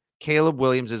 whatever. Caleb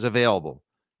Williams is available.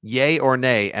 Yay or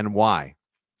nay, and why?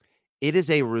 It is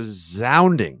a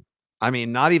resounding, I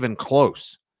mean, not even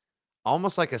close,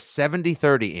 almost like a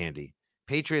 70-30, Andy.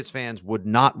 Patriots fans would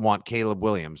not want Caleb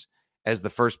Williams as the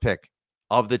first pick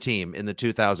of the team in the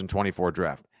 2024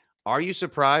 draft. Are you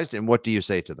surprised, and what do you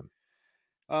say to them?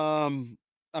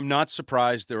 I'm not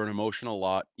surprised. They're an emotional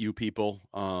lot, you people.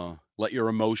 Let your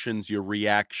emotions, your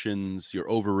reactions, your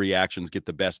overreactions get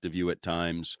the best of you at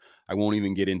times. I won't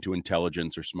even get into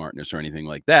intelligence or smartness or anything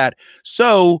like that.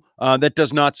 So that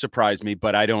does not surprise me,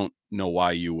 but I don't know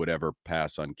why you would ever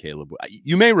pass on Caleb.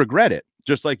 You may regret it,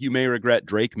 just like you may regret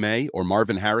Drake May or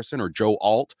Marvin Harrison or Joe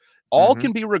Alt. All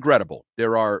can be regrettable.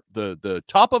 There are the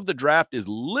top of the draft is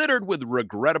littered with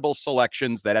regrettable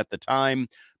selections that at the time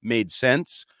made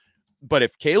sense. But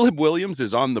if Caleb Williams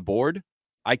is on the board,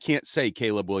 I can't say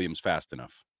Caleb Williams fast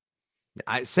enough.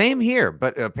 Same here,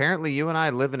 but apparently you and I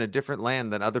live in a different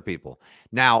land than other people.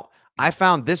 Now, I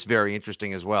found this very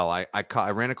interesting as well.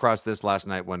 I ran across this last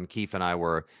night when Keith and I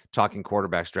were talking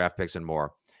quarterbacks, draft picks, and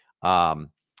more.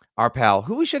 Our pal,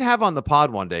 who we should have on the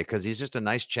pod one day because he's just a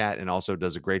nice chat and also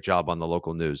does a great job on the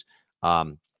local news. Are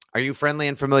you friendly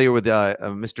and familiar with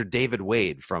Mr. David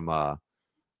Wade from the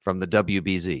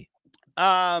WBZ?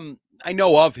 I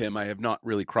know of him. I have not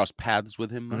really crossed paths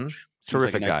with him much.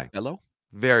 Terrific like guy. Fellow.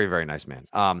 Very, very nice man.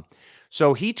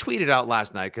 So he tweeted out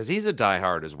last night because he's a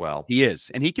diehard as well. He is,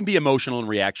 and he can be emotional and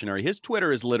reactionary. His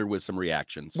Twitter is littered with some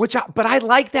reactions. But I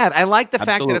like that. I like the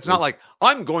fact that it's not like,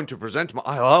 I'm going to present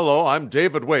hello, I'm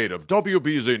David Wade of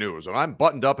WBZ News, and I'm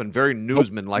buttoned up and very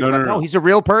newsman-like. No, he's a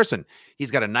real person.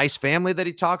 He's got a nice family that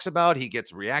he talks about. He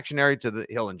gets reactionary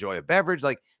he'll enjoy a beverage.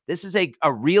 Like, this is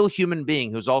a real human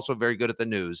being who's also very good at the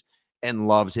news and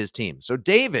loves his team. So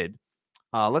David,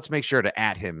 let's make sure to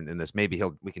at him in this. Maybe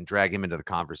we can drag him into the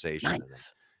conversation.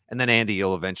 Nice. And then Andy,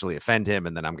 you'll eventually offend him,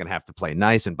 and then I'm going to have to play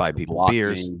nice and buy people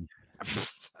beers.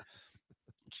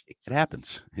 It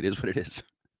happens. It is what it is.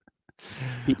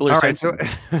 People are sensitive.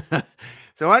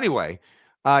 So anyway,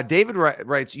 David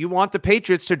writes, you want the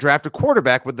Patriots to draft a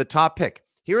quarterback with the top pick.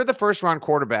 Here are the first-round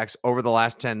quarterbacks over the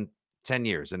last 10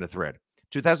 years in a thread.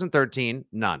 2013,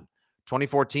 none.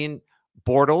 2014,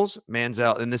 Bortles,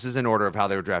 Manziel, and this is in order of how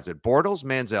they were drafted. Bortles,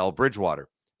 Manziel, Bridgewater.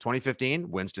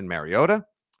 2015, Winston Mariota.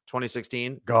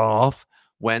 2016, Goff,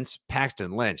 Wentz,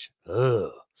 Paxton Lynch. I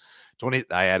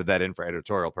added that in for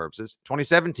editorial purposes.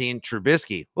 2017,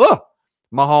 Trubisky,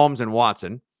 Mahomes, and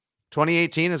Watson.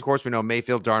 2018, of course, we know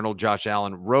Mayfield, Darnold, Josh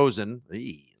Allen, Rosen,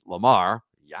 Lamar,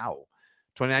 yow.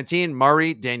 2019,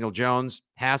 Murray, Daniel Jones,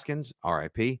 Haskins,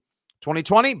 RIP.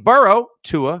 2020, Burrow,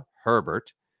 Tua,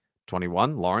 Herbert.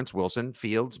 21, Lawrence, Wilson,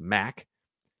 Fields, Mack.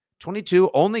 22,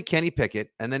 only Kenny Pickett.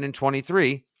 And then in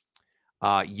 23,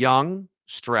 Young,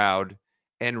 Stroud,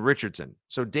 and Richardson.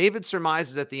 So David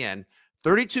surmises at the end,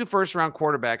 32 first-round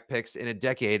quarterback picks in a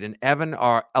decade, and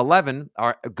 11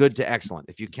 are good to excellent.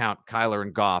 If you count Kyler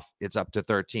and Goff, it's up to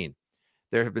 13.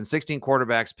 There have been 16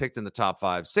 quarterbacks picked in the top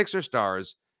 5. 6 are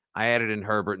stars. I added in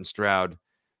Herbert and Stroud.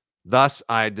 Thus,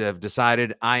 I'd have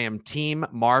decided I am Team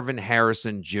Marvin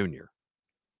Harrison Jr.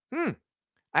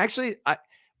 Actually,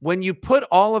 when you put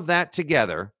all of that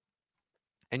together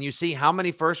and you see how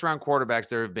many first-round quarterbacks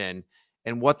there have been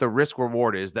and what the risk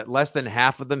reward is, that less than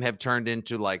half of them have turned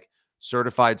into like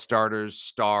certified starters,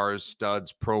 stars,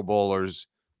 studs, Pro Bowlers,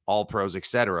 all pros,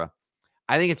 etc.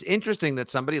 I think it's interesting that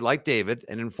somebody like David,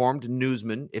 an informed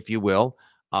newsman, if you will,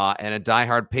 and a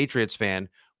diehard Patriots fan,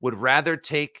 would rather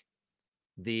take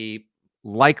the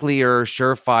likelier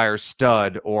surefire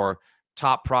stud or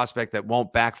top prospect that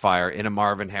won't backfire in a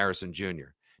Marvin Harrison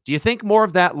Jr. Do you think more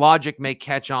of that logic may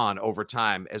catch on over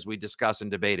time as we discuss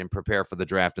and debate and prepare for the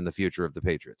draft and the future of the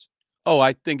Patriots? Oh,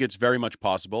 I think it's very much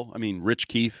possible. I mean, Rich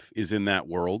Keefe is in that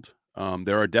world.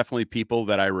 There are definitely people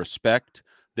that I respect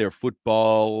their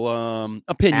football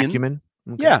opinion. Acumen.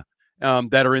 Okay. Yeah.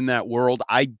 That are in that world.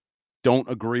 I don't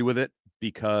agree with it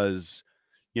because,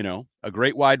 a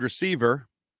great wide receiver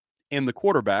and the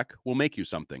quarterback will make you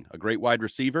something. A great wide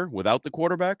receiver without the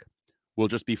quarterback will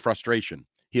just be frustration.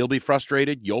 He'll be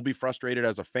frustrated. You'll be frustrated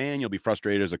as a fan. You'll be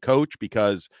frustrated as a coach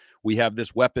because we have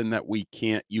this weapon that we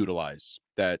can't utilize,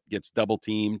 that gets double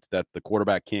teamed, that the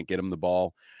quarterback can't get him the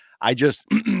ball.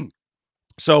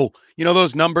 So,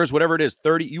 those numbers, whatever it is,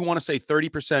 30, you want to say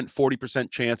 30%,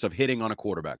 40% chance of hitting on a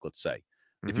quarterback, let's say.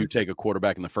 If you take a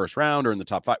quarterback in the first round or in the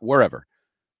top 5, wherever,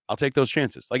 I'll take those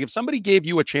chances. Like if somebody gave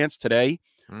you a chance today,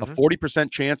 a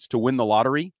 40% chance to win the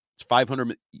lottery, it's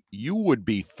 500, you would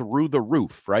be through the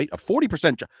roof, right? A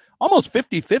 40%, almost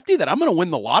 50-50 that I'm going to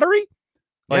win the lottery.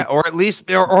 Like, yeah,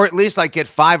 or at least like get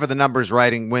 5 of the numbers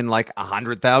right and win like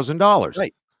 $100,000.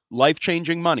 Right.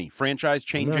 Life-changing money,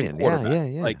 franchise-changing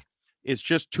quarterback. Yeah. Like it's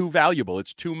just too valuable.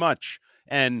 It's too much.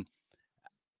 And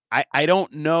I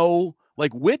don't know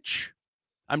like which,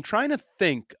 I'm trying to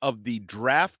think of the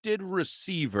drafted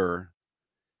receiver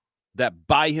that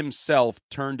by himself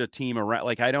turned a team around.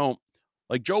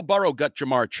 Like Joe Burrow got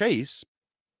Jamar Chase,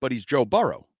 but he's Joe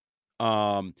Burrow.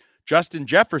 Justin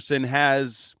Jefferson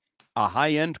has a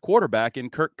high-end quarterback in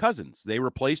Kirk Cousins. They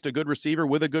replaced a good receiver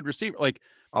with a good receiver. Like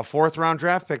a 4th-round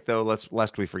draft pick, though,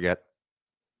 lest we forget.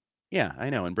 Yeah, I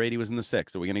know. And Brady was in the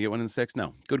 6th. Are we going to get one in the 6th?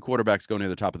 No. Good quarterbacks go near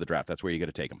the top of the draft. That's where you got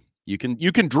to take them. You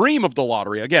can dream of the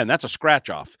lottery. Again, that's a scratch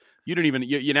off. You don't even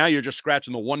now you're just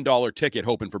scratching the $1 ticket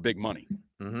hoping for big money.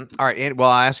 Mm-hmm. All right. And, well,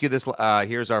 I'll ask you this.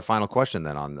 Here's our final question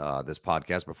then on this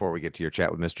podcast before we get to your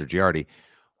chat with Mr. Giardi.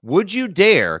 Would you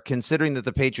dare, considering that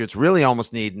the Patriots really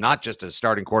almost need not just a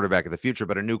starting quarterback of the future,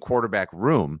 but a new quarterback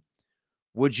room,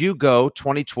 would you go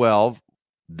 2012,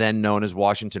 then known as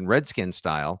Washington Redskins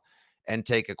style, and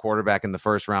take a quarterback in the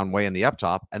 1st round way in the up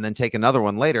top, and then take another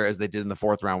one later, as they did in the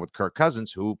 4th round with Kirk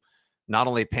Cousins, who not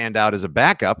only panned out as a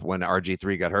backup when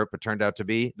RG3 got hurt, but turned out to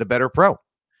be the better pro?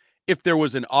 If there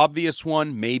was an obvious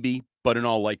one, maybe, but in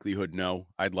all likelihood, no.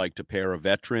 I'd like to pair a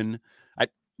veteran. I'd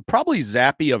probably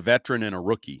Zappy, a veteran, and a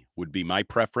rookie would be my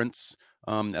preference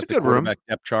at the quarterback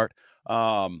depth chart,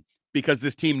 because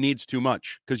this team needs too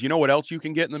much. Because you know what else you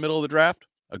can get in the middle of the draft?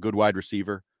 A good wide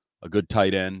receiver, a good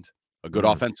tight end, a good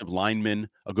offensive lineman,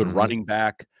 a good running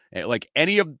back, like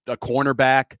any of the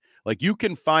cornerback. Like you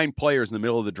can find players in the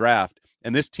middle of the draft,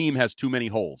 and this team has too many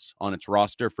holes on its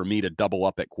roster for me to double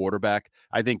up at quarterback.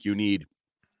 I think you need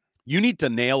to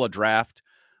nail a draft.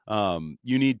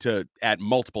 You need to at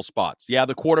multiple spots. Yeah,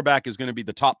 the quarterback is going to be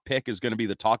the top pick, is going to be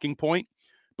the talking point.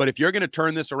 But if you're going to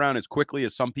turn this around as quickly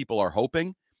as some people are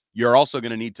hoping, you're also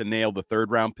going to need to nail the 3rd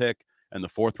round pick and the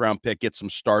 4th round pick, get some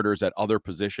starters at other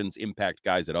positions, impact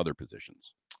guys at other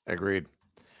positions. Agreed.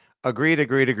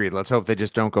 Let's hope they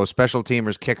just don't go special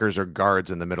teamers, kickers, or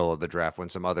guards in the middle of the draft when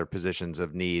some other positions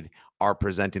of need are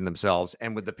presenting themselves.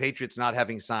 And with the Patriots not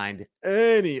having signed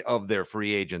any of their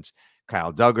free agents,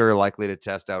 Kyle Duggar likely to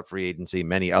test out free agency,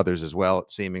 many others as well,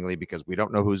 seemingly, because we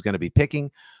don't know who's going to be picking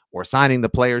or signing the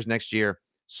players next year.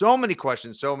 So many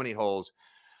questions, so many holes.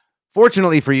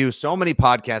 Fortunately for you, so many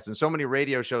podcasts and so many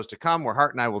radio shows to come where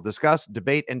Hart and I will discuss,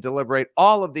 debate, and deliberate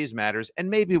all of these matters, and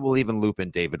maybe we'll even loop in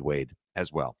David Wade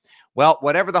as well. Well,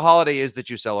 whatever the holiday is that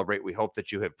you celebrate, we hope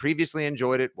that you have previously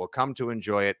enjoyed it, will come to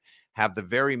enjoy it, have the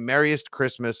very merriest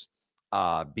Christmas,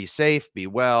 be safe, be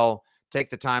well, take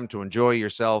the time to enjoy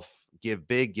yourself, give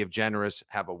big, give generous,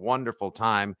 have a wonderful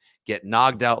time, get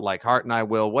knocked out like Hart and I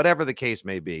will, whatever the case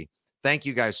may be. Thank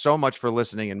you guys so much for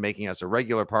listening and making us a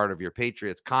regular part of your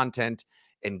Patriots content,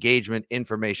 engagement,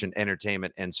 information,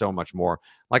 entertainment, and so much more.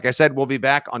 Like I said, we'll be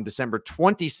back on December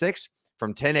 26th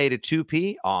from 10 a to 2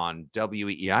 p on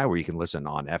WEEI, where you can listen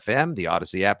on FM, the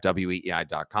Odyssey app,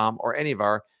 weei.com, or any of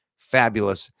our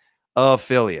fabulous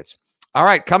affiliates. All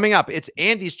right, coming up, it's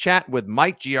Andy's chat with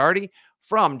Mike Giardi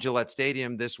from Gillette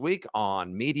Stadium this week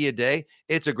on Media Day.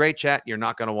 It's a great chat. You're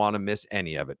not going to want to miss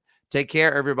any of it. Take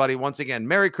care, everybody. Once again,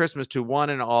 Merry Christmas to one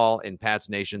and all in Pats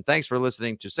Nation. Thanks for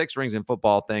listening to Six Rings and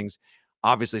Football Things,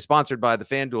 obviously sponsored by the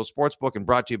FanDuel Sportsbook and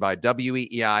brought to you by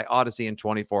WEEI, Odyssey, and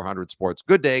 2400 Sports.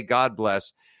 Good day. God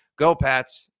bless. Go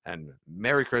Pats, and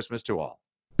Merry Christmas to all.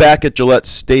 Back at Gillette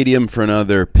Stadium for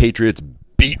another Patriots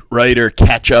beat writer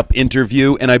catch-up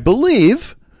interview, and I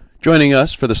believe joining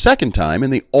us for the second time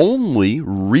and the only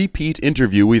repeat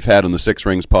interview we've had on the Six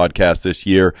Rings podcast this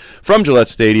year from Gillette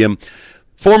Stadium,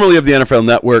 formerly of the NFL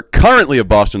Network, currently of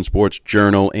Boston Sports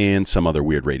Journal, and some other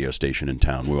weird radio station in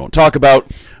town we won't talk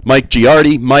about, Mike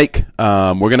Giardi. Mike,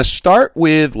 we're going to start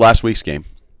with last week's game,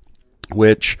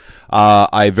 which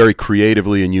I very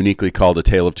creatively and uniquely called a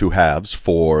tale of two halves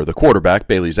for the quarterback,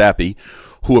 Bailey Zappi,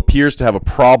 who appears to have a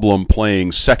problem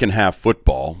playing second-half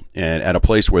football, and at a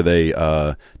place where they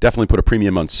definitely put a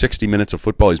premium on 60 minutes of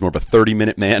football. He's more of a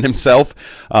 30-minute man himself.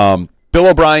 Bill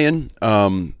O'Brien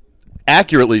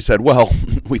accurately said, well,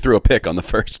 we threw a pick on the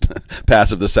first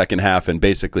pass of the second half and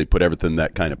basically put everything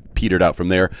that kind of petered out from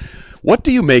there. What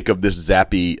do you make of this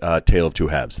Zappi tale of two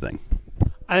halves thing?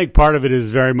 I think part of it is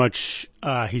very much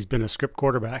he's been a script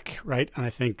quarterback, right? And I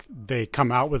think they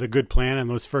come out with a good plan in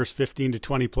those first 15 to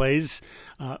 20 plays.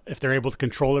 If they're able to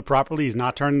control it properly, he's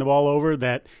not turning the ball over,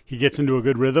 that he gets into a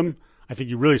good rhythm. I think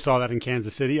you really saw that in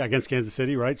Kansas City, against Kansas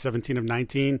City, right? 17 of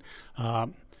 19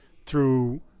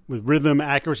 through with rhythm,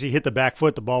 accuracy, hit the back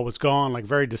foot, the ball was gone, like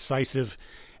very decisive.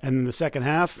 And in the second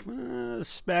half,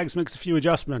 Spags makes a few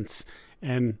adjustments.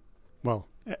 And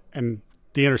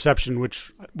the interception,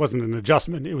 which wasn't an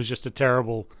adjustment, it was just a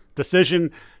terrible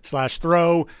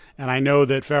decision/throw. And I know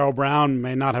that Farrell Brown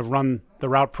may not have run the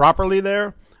route properly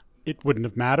there. It wouldn't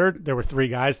have mattered. There were three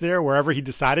guys there. Wherever he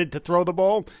decided to throw the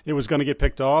ball, it was going to get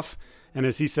picked off. And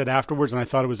as he said afterwards, and I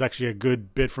thought it was actually a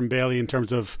good bit from Bailey in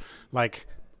terms of like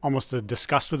almost a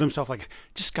disgust with himself, like,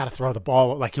 just got to throw the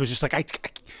ball. Like, he was just like,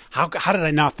 how did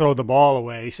I not throw the ball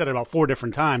away? He said it about 4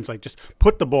 different times, like, just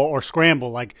put the ball or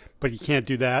scramble, like, but you can't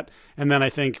do that. And then I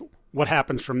think what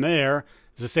happens from there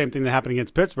is the same thing that happened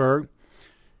against Pittsburgh.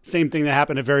 Same thing that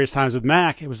happened at various times with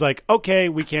Mac. It was like, okay,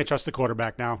 we can't trust the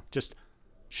quarterback now. Just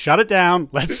shut it down.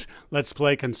 Let's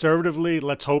play conservatively.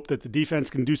 Let's hope that the defense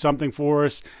can do something for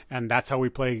us, and that's how we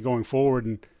play going forward.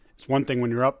 And it's one thing when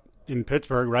you're up in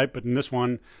Pittsburgh, right? But in this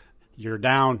one, you were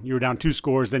down 2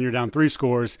 scores, then you're down 3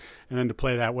 scores, and then to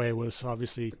play that way was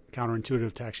obviously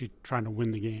counterintuitive to actually trying to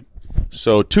win the game.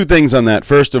 So 2 things on that.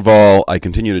 First of all, I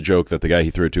continue to joke that the guy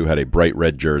he threw to had a bright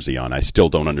red jersey on. I still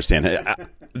don't understand it.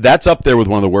 That's up there with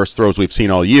one of the worst throws we've seen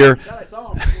all year. I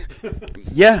saw him.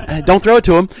 Yeah, don't throw it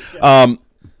to him.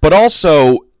 But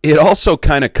also, it also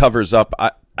kind of covers up.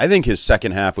 I think his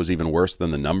second half was even worse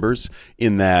than the numbers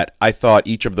in that I thought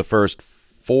each of the first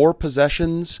 4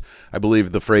 possessions, I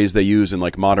believe the phrase they use in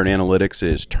like modern analytics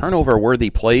is turnover-worthy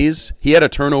plays. He had a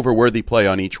turnover-worthy play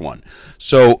on each one.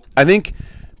 So I think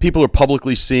people are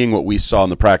publicly seeing what we saw in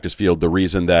the practice field, the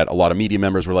reason that a lot of media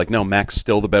members were like, no, Mac's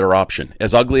still the better option.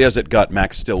 As ugly as it got,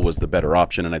 Mac still was the better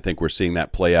option, and I think we're seeing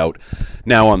that play out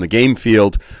now on the game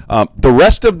field. The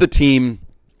rest of the team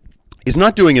is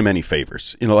not doing him any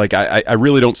favors. You know, like I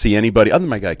really don't see anybody other than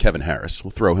my guy Kevin Harris.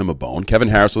 We'll throw him a bone. Kevin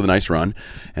Harris with a nice run,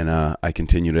 and I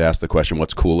continue to ask the question: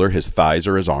 what's cooler, his thighs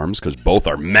or his arms? Because both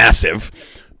are massive.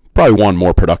 Probably one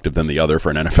more productive than the other for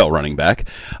an NFL running back.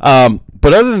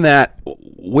 But other than that,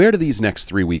 where do these next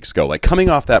 3 weeks go? Like coming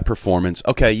off that performance,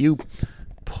 okay, you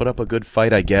put up a good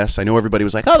fight, I guess. I know everybody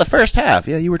was like, "Oh, the first half,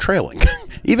 yeah, you were trailing."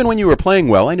 Even when you were playing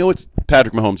well, I know it's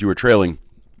Patrick Mahomes. You were trailing.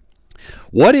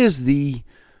 What is the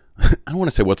I don't want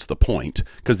to say what's the point,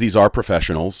 because these are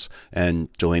professionals,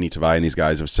 and Delaney Tavai and these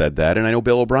guys have said that, and I know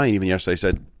Bill O'Brien even yesterday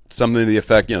said something to the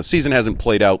effect, the season hasn't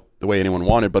played out the way anyone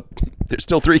wanted, but there's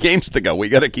still 3 games to go. We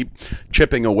got to keep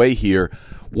chipping away here.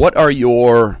 What are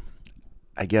your,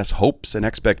 I guess, hopes and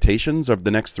expectations of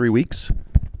the next 3 weeks?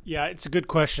 Yeah, it's a good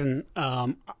question.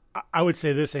 I would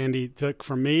say this, Andy,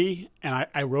 for me, and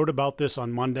I wrote about this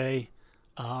on Monday,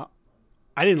 I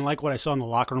didn't like what I saw in the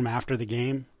locker room after the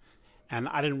game. And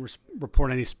I didn't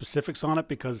report any specifics on it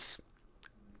because,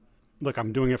 look,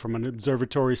 I'm doing it from an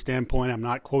observatory standpoint. I'm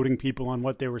not quoting people on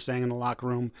what they were saying in the locker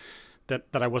room that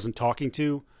I wasn't talking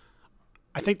to.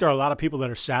 I think there are a lot of people that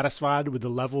are satisfied with the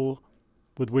level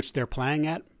with which they're playing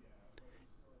at.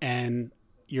 And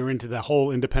you're into the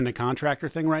whole independent contractor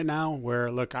thing right now where,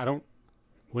 look, I don't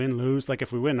win, lose. Like,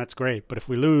 if we win, that's great. But if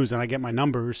we lose and I get my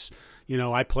numbers,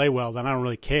 I play well, then I don't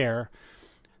really care.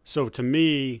 So to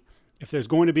me, if there's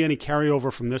going to be any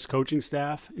carryover from this coaching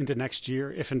staff into next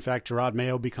year, if in fact Gerard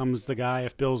Mayo becomes the guy,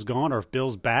 if Bill's gone, or if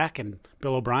Bill's back and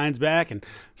Bill O'Brien's back and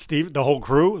Steve, the whole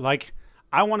crew, like,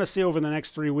 I want to see over the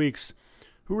next 3 weeks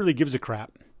who really gives a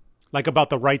crap, like,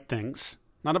 about the right things,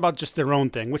 not about just their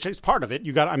own thing, which is part of it.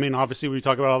 Obviously we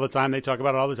talk about it all the time. They talk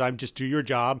about it all the time. Just do your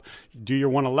job, do your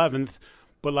 1/11th.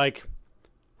 But, like,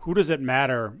 who does it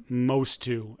matter most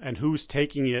to, and who's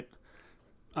taking it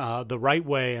the right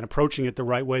way and approaching it the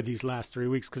right way these last 3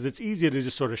 weeks? Because it's easy to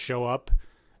just sort of show up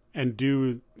and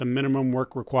do the minimum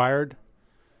work required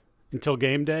until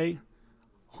game day.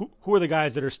 Who are the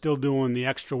guys that are still doing the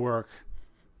extra work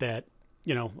that,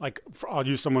 like, I'll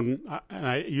use someone, and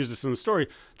I use this in the story,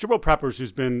 Jabril Peppers,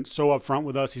 who's been so upfront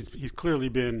with us. He's clearly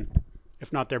been,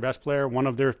 if not their best player, one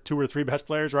of their 2 or 3 best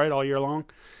players, right, all year long.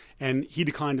 And he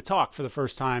declined to talk for the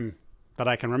first time that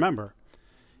I can remember.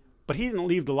 But he didn't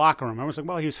leave the locker room. I was like,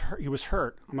 well, he was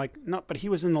hurt. I'm like, no, but he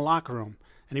was in the locker room,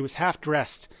 and he was half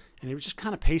dressed, and he was just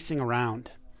kind of pacing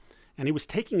around, and he was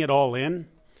taking it all in.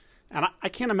 And I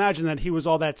can't imagine that he was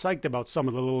all that psyched about some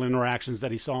of the little interactions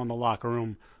that he saw in the locker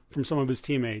room from some of his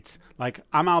teammates. Like,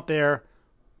 I'm out there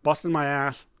busting my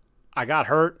ass. I got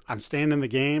hurt. I'm staying in the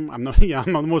game. I'm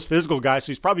the most physical guy, so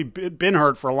he's probably been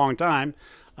hurt for a long time.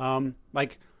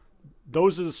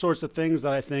 Those are the sorts of things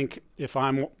that I think if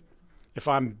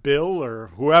I'm Bill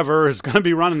or whoever is going to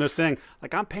be running this thing,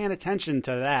 like, I'm paying attention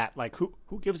to that. Like, who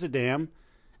gives a damn?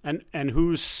 And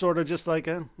who's sort of just like,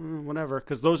 whatever.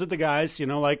 Because those are the guys,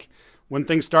 like, when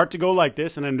things start to go like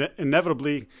this, and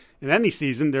inevitably in any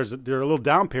season there are little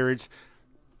down periods,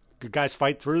 guys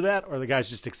fight through that, or the guys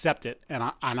just accept it?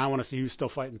 And I want to see who's still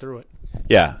fighting through it.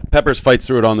 Yeah, Peppers fights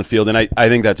through it on the field, and I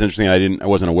think that's interesting. I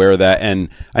wasn't aware of that, and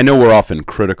I know we're often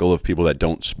critical of people that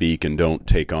don't speak and don't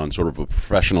take on sort of a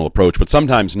professional approach, but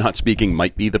sometimes not speaking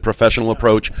might be the professional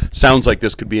approach. Sounds like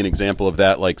this could be an example of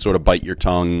that, like sort of bite your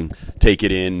tongue, take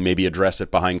it in, maybe address it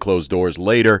behind closed doors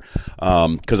later,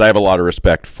 because I have a lot of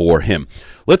respect for him.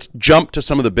 Let's jump to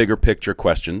some of the bigger picture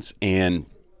questions, and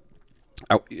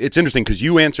it's interesting because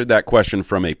you answered that question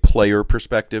from a player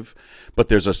perspective, but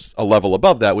there's a level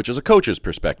above that, which is a coach's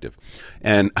perspective.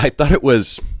 And I thought it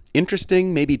was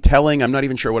interesting, maybe telling. I'm not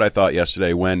even sure what I thought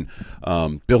yesterday when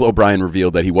Bill O'Brien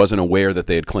revealed that he wasn't aware that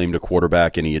they had claimed a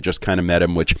quarterback and he had just kind of met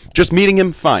him, which just meeting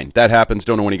him, fine. That happens.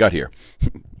 Don't know when he got here.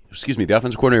 Excuse me, the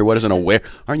offensive coordinator wasn't aware.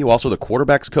 Aren't you also the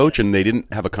quarterback's coach? And they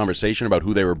didn't have a conversation about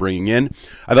who they were bringing in.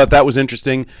 I thought that was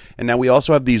interesting. And now we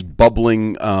also have these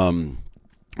bubbling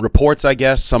reports, I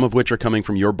guess, some of which are coming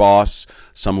from your boss,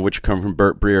 some of which come from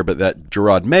Burt Breer, but that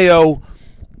Gerard Mayo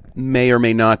may or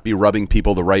may not be rubbing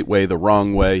people the right way, the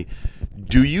wrong way.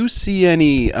 Do you see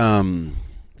any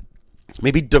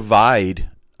maybe divide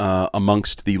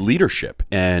amongst the leadership?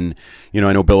 And, I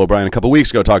know Bill O'Brien a couple of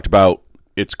weeks ago talked about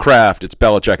it's Kraft, it's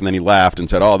Belichick, and then he laughed and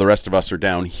said, the rest of us are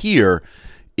down here.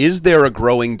 Is there a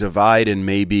growing divide in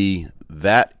maybe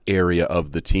that area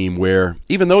of the team where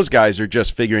even those guys are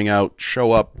just figuring out,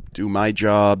 show up, do my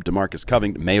job? DeMarcus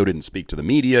Covington, Mayo didn't speak to the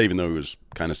media, even though he was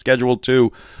kind of scheduled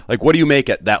to. Like, what do you make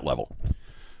at that level?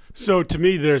 So to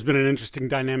me, there's been an interesting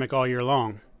dynamic all year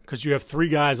long because you have three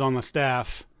guys on the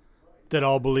staff that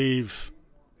all believe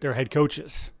they're head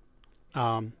coaches.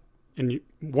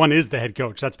 One is the head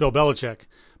coach. That's Bill Belichick.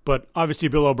 But obviously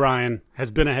Bill O'Brien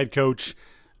has been a head coach,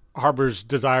 harbors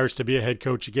desires to be a head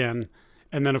coach again.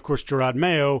 And then, of course, Gerard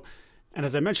Mayo. And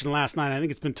as I mentioned last night, I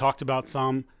think it's been talked about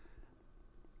some.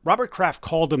 Robert Kraft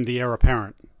called him the heir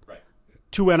apparent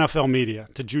to NFL media,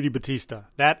 to Judy Battista.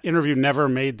 That interview never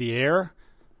made the air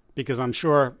because I'm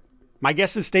sure, my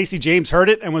guess is Stacey James heard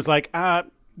it and was like,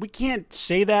 we can't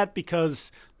say that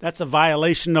because that's a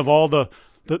violation of all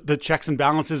the checks and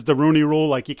balances, the Rooney Rule.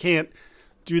 Like, you can't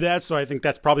do that. So I think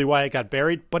that's probably why it got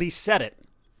buried. But he said it.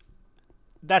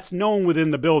 That's known within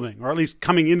the building, or at least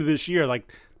coming into this year,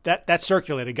 like that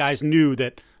circulated. Guys knew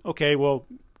that, okay, well,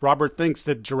 Robert thinks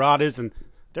that Gerard is, and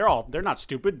they're not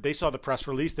stupid. They saw the press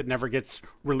release that never gets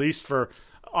released for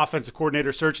offensive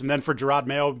coordinator search, and then for Gerard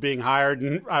Mayo being hired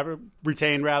and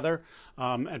retained rather,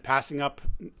 and passing up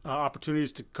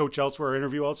opportunities to coach elsewhere,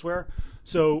 interview elsewhere.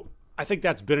 So I think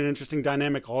that's been an interesting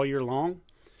dynamic all year long.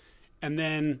 And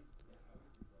then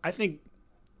I think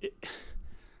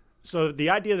so the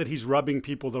idea that he's rubbing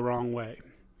people the wrong way,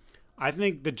 I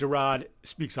think that Gerard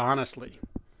speaks honestly.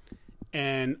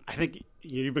 And I think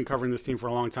you've been covering this team for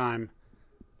a long time.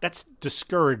 That's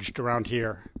discouraged around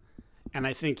here. And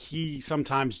I think he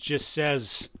sometimes just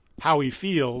says how he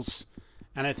feels.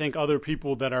 And I think other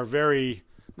people that are very,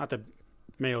 not that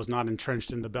Mayo's not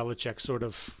entrenched in the Belichick sort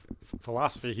of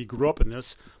philosophy. He grew up in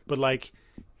this. But, like,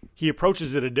 he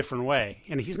approaches it a different way.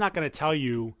 And he's not going to tell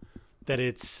you that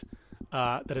it's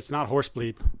not horse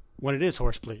bleep when it is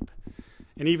horse bleep.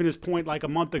 And even his point like a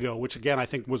month ago, which again I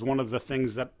think was one of the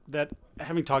things that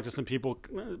having talked to some people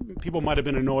might have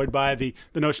been annoyed by the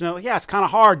notion that, it's kind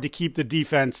of hard to keep the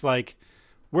defense, like,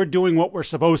 we're doing what we're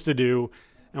supposed to do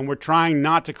and we're trying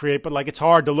not to create, but like it's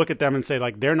hard to look at them and say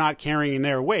like they're not carrying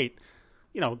their weight.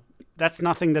 That's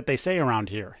nothing that they say around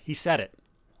here. He said it.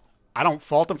 I don't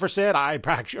fault him for saying it. I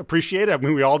appreciate it. I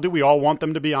mean, we all do. We all want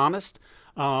them to be honest.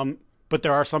 But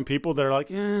there are some people that are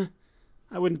like,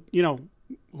 I wouldn't,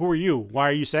 who are you? Why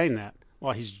are you saying that?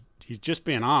 Well, he's just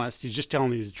being honest. He's just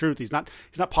telling you the truth. He's not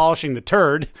polishing the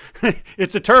turd.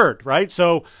 It's a turd, right?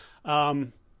 So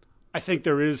I think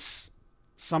there is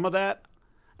some of that.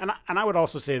 And I would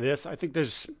also say this. I think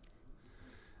there's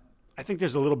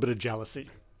a little bit of jealousy.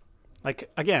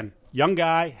 Like, again, young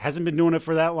guy, hasn't been doing it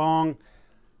for that long,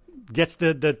 gets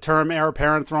the term heir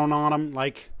apparent thrown on him.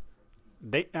 Like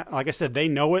I said, they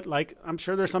know it. Like, I'm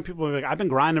sure there's some people who are like, I've been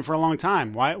grinding for a long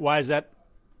time. Why is that?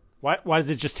 Why is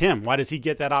it just him? Why does he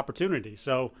get that opportunity?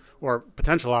 So, or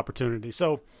potential opportunity.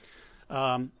 So,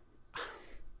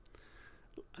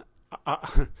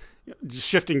 just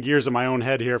shifting gears in my own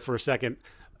head here for a second.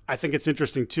 I think it's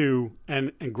interesting too,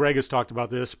 and Greg has talked about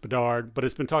this, Bedard, but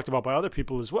it's been talked about by other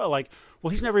people as well. Like,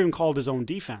 well, he's never even called his own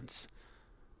defense.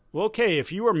 Well, okay,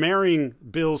 if you were marrying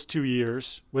Bill's 2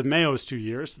 years with Mayo's 2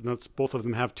 years, both of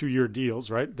them have 2-year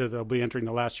deals, right? They'll be entering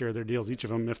the last year of their deals, each of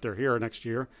them, if they're here next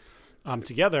year,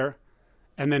 together.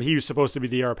 And then he was supposed to be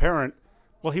the heir apparent.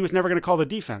 Well, he was never going to call the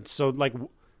defense. So, like,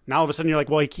 now all of a sudden you're like,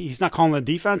 well, he's not calling the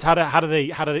defense. How do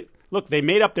they? look, they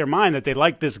made up their mind that they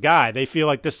like this guy. They feel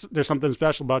like there's something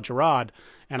special about Gerard.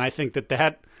 And I think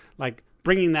that like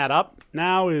bringing that up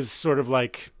now is sort of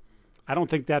like, I don't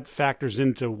think that factors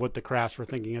into what the Crafts were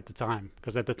thinking at the time.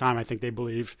 Because at the time, I think they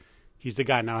believe he's the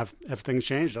guy. Now, have things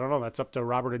changed? I don't know. That's up to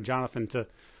Robert and Jonathan to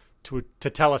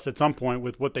tell us at some point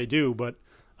with what they do. But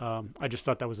I just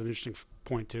thought that was an interesting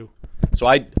point, too. So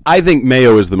I think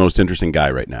Mayo is the most interesting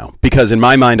guy right now because in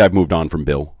my mind I've moved on from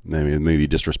Bill. Maybe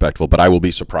disrespectful, but I will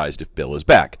be surprised if Bill is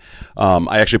back.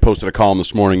 I actually posted a column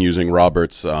this morning using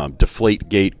Robert's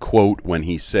Deflategate quote when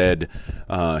he said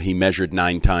he measured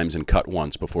 9 times and cut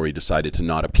once before he decided to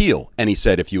not appeal. And he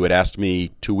said, if you had asked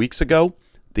me 2 weeks ago,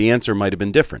 the answer might have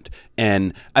been different.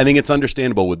 And I think it's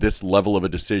understandable with this level of a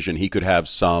decision, he could have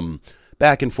some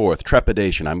back and forth,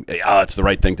 trepidation. It's the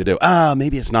right thing to do.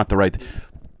 Maybe it's not the right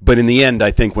But in the end,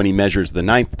 I think when he measures the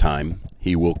 9th time,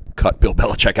 he will cut Bill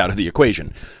Belichick out of the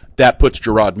equation. That puts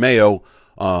Gerard Mayo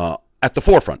at the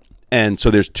forefront. And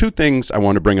so there's 2 things I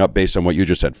want to bring up based on what you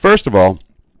just said. First of all,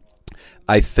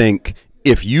 I think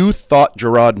if you thought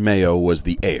Gerard Mayo was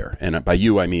the heir, and by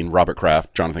you I mean Robert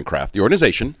Kraft, Jonathan Kraft, the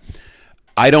organization,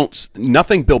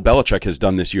 nothing Bill Belichick has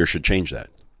done this year should change that.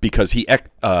 Because he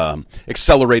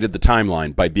accelerated the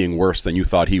timeline by being worse than you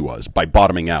thought he was, by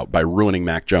bottoming out, by ruining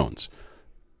Mac Jones.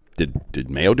 Did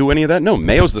Mayo do any of that? No,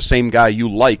 Mayo's the same guy you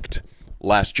liked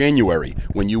last January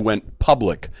when you went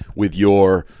public with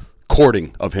your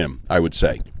courting of him, I would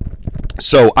say.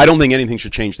 So I don't think anything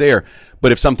should change there.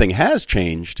 But if something has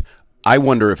changed, I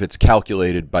wonder if it's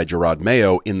calculated by Gerard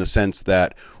Mayo in the sense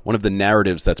that one of the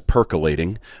narratives that's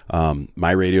percolating,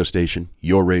 my radio station,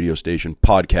 your radio station,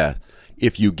 podcast,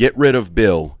 if you get rid of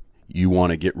Bill, you want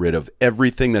to get rid of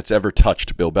everything that's ever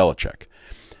touched Bill Belichick.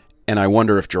 And I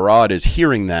wonder if Gerard is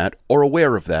hearing that or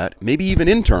aware of that, maybe even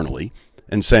internally,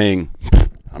 and saying,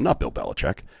 I'm not Bill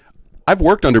Belichick. I've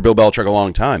worked under Bill Belichick a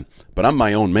long time, but I'm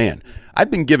my own man. I've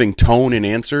been giving tone and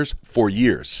answers for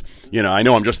years. I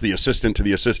know I'm just the assistant to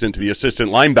the assistant to the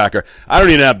assistant linebacker. I don't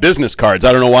even have business cards.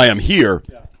 I don't know why I'm here.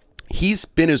 Yeah. He's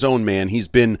been his own man. He's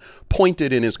been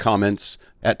pointed in his comments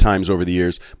at times over the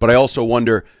years, but I also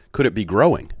wonder, could it be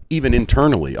growing, even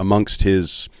internally amongst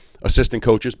his assistant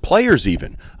coaches, players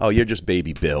even? Oh, you're just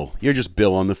baby Bill. You're just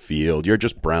Bill on the field. You're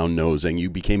just brown-nosing. You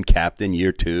became captain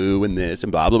year 2 and this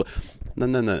and blah, blah, blah.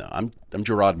 No. I'm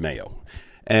Gerard Mayo.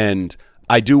 And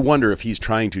I do wonder if he's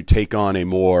trying to take on a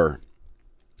more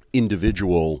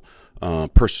individual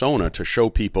persona to show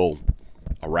people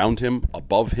around him,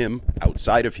 above him,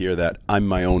 outside of here, that I'm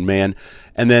my own man.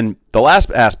 And then the last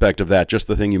aspect of that, just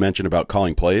the thing you mentioned about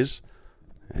calling plays,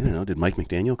 I don't know, did Mike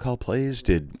McDaniel call plays?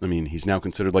 He's now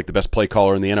considered like the best play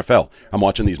caller in the NFL. I'm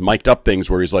watching these mic'd up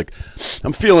things where he's like,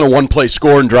 I'm feeling a one-play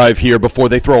scoring drive here before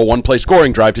they throw a one-play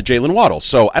scoring drive to Jalen Waddle.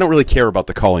 So I don't really care about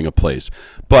the calling of plays.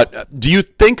 But do you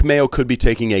think Mayo could be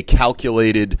taking a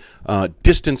calculated,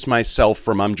 distance myself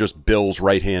from I'm just Bill's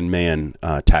right-hand man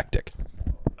tactic?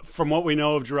 From what we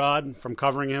know of Gerard, from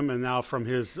covering him and now from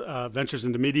his ventures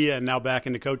into media and now back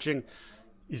into coaching,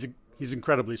 he's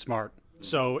incredibly smart.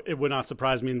 So it would not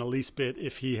surprise me in the least bit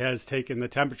if he has taken the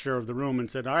temperature of the room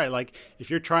and said, all right, like if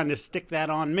you're trying to stick that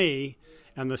on me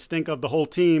and the stink of the whole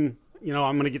team, I'm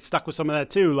going to get stuck with some of that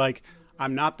too. Like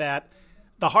I'm not that.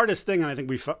 The hardest thing, and I think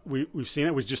we've seen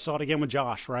it, we just saw it again with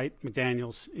Josh, right?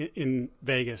 McDaniels in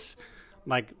Vegas.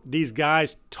 Like these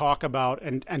guys talk about,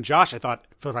 and Josh, I thought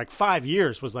for like 5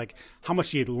 years was like how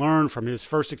much he had learned from his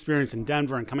first experience in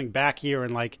Denver and coming back here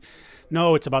and like,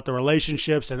 no, it's about the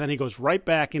relationships. And then he goes right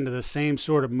back into the same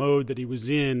sort of mode that he was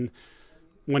in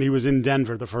when he was in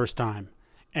Denver the first time.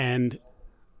 And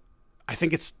I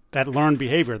think it's that learned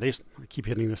behavior. I keep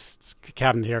hitting this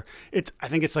cabinet here. I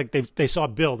think it's like they saw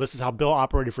Bill. This is how Bill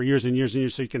operated for years and years and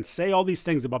years. So you can say all these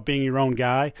things about being your own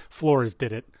guy. Flores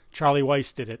did it. Charlie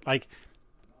Weiss did it.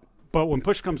 But when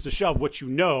push comes to shove, what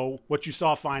you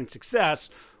saw find success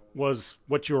was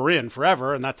what you were in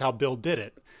forever, and that's how Bill did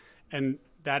it. And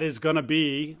that is going to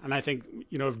be, and I think,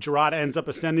 if Gerard ends up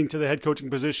ascending to the head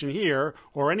coaching position here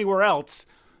or anywhere else,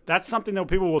 that's something that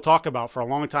people will talk about for a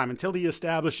long time until he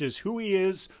establishes who he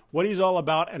is, what he's all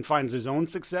about, and finds his own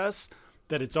success,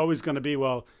 that it's always going to be,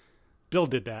 well, Bill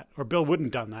did that, or Bill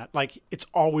wouldn't have done that. Like, it's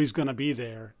always going to be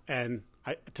there, and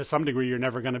to some degree, you're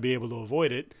never going to be able to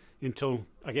avoid it until,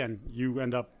 again, you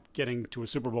end up getting to a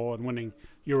Super Bowl and winning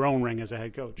your own ring as a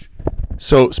head coach.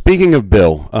 So speaking of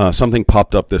Bill, something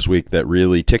popped up this week that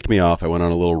really ticked me off. I went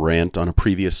on a little rant on a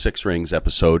previous Six Rings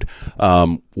episode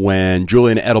when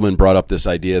Julian Edelman brought up this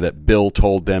idea that Bill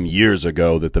told them years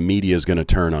ago that the media is going to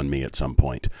turn on me at some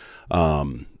point.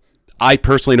 I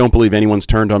personally don't believe anyone's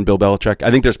turned on Bill Belichick. I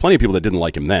think there's plenty of people that didn't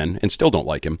like him then and still don't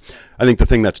like him. I think the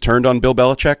thing that's turned on Bill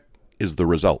Belichick is the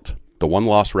result. the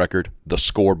one-loss record, the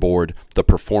scoreboard, the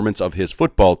performance of his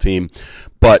football team.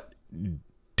 But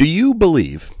do you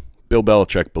believe Bill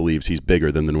Belichick believes he's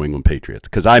bigger than the New England Patriots?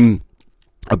 Because I'm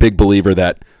a big believer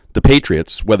that the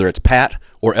Patriots, whether it's Pat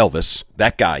or Elvis,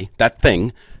 that guy, that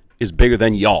thing, is bigger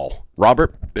than y'all.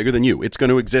 Robert, bigger than you. It's going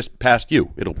to exist past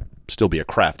you. It'll still be a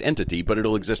craft entity, but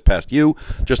it'll exist past you,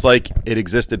 just like it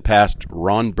existed past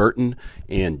Ron Burton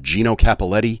and Gino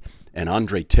Cappelletti and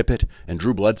Andre Tippett and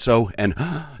Drew Bledsoe and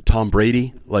Tom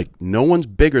Brady. Like, no one's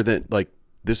bigger than, like,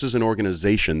 this is an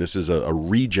organization. This is a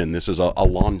region. This is a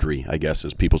laundry, I guess,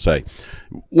 as people say.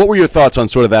 What were your thoughts on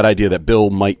sort of that idea that Bill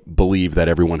might believe that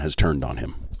everyone has turned on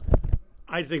him?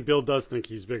 I think Bill does think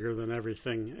he's bigger than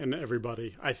everything and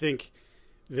everybody. I think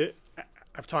that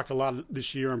I've talked a lot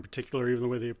this year in particular, even the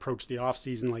way they approach the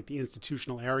offseason, like the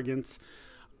institutional arrogance.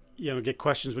 You know, get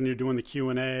questions when you're doing the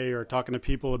Q&A or talking to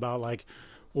people about, like,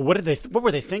 well, what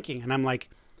were they thinking? And I'm like,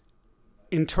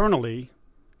 internally,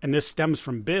 and this stems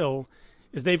from Bill,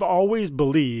 is they've always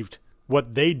believed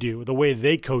what they do, the way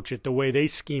they coach it, the way they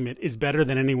scheme it, is better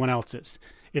than anyone else's.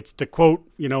 It's the quote,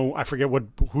 you know, I forget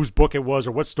whose book it was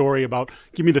or what story about,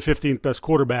 give me the 15th best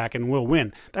quarterback and we'll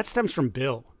win. That stems from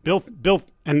Bill. Bill,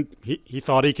 and he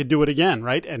thought he could do it again,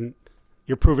 right? And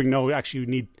you're proving no,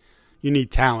 actually you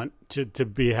need talent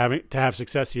to have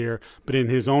success here. But in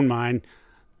his own mind,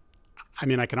 I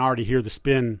mean, I can already hear the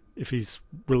spin if he's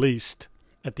released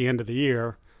at the end of the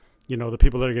year. You know, the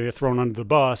people that are going to get thrown under the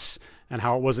bus and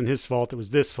how it wasn't his fault, it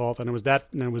was this fault, and it was that,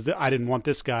 and it was I didn't want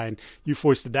this guy, and you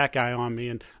foisted that guy on me,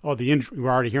 and the injury.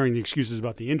 We're already hearing the excuses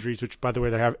about the injuries, which, by the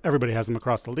way, everybody has them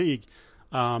across the league.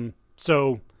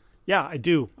 So, yeah, I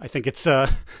do. I think it's I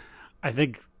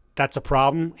think that's a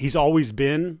problem. He's always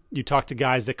been. You talk to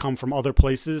guys that come from other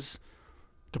places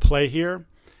to play here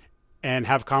and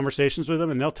have conversations with them,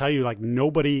 and they'll tell you, like,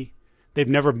 they've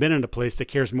never been in a place that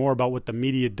cares more about what the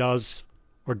media does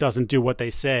or doesn't do what they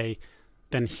say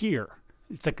than here.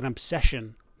 It's like an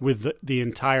obsession with the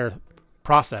entire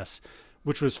process,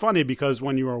 which was funny because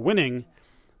when you were winning,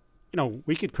 you know,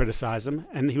 we could criticize him,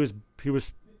 and he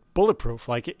was bulletproof.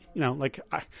 Like, you know, like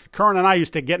Curran and I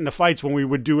used to get into fights when we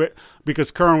would do it because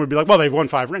Curran would be like, well, they've won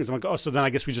 5 rings. I'm like, oh, so then I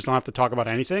guess we just don't have to talk about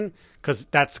anything because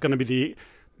that's going to be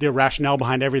the rationale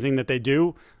behind everything that they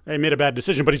do. They made a bad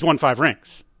decision, but he's won 5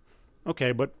 rings.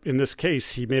 Okay, but in this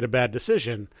case, he made a bad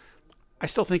decision. I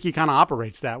still think he kind of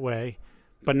operates that way.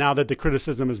 But now that the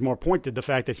criticism is more pointed, the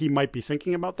fact that he might be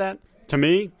thinking about that, to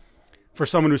me, for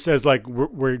someone who says, like,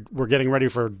 we're getting ready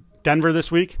for Denver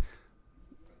this week,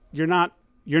 you're not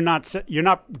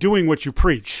doing what you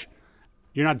preach.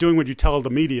 You're not doing what you tell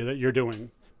the media that you're doing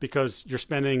because you're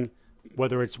spending,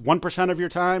 whether it's 1% of your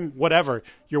time, whatever,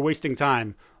 you're wasting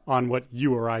time on what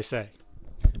you or I say.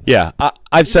 Yeah,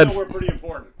 I've said we're pretty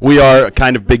important. We are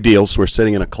kind of big deals. We're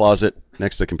sitting in a closet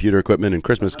next to computer equipment and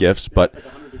Christmas gifts, but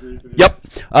yep.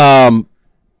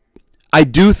 I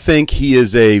do think he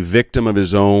is a victim of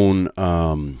his own,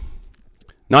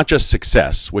 not just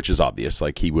success, which is obvious,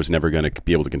 like he was never going to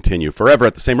be able to continue forever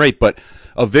at the same rate, but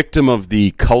a victim of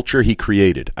the culture he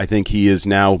created. I think he is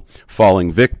now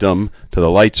falling victim to the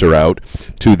lights are out,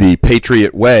 to the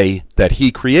Patriot way that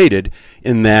he created,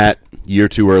 in that year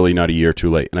too early, not a year too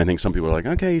late. And I think some people are like,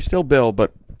 okay, he's still Bill,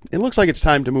 but it looks like it's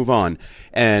time to move on.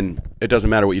 And it doesn't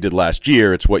matter what you did last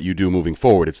year, it's what you do moving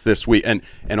forward. It's this week. And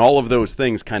all of those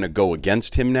things kind of go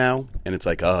against him now. And it's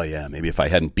like, oh, yeah, maybe if I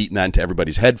hadn't beaten that into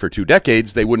everybody's head for 2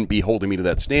 decades, they wouldn't be holding me to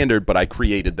that standard, but I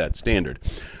created that standard.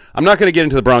 I'm not going to get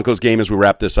into the Broncos game as we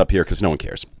wrap this up here because no one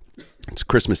cares. It's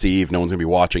Christmas Eve. No one's going to be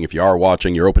watching. If you are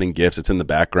watching, you're opening gifts. It's in the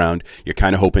background. You're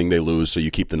kind of hoping they lose, so you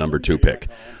keep the number 2 pick.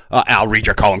 I'll read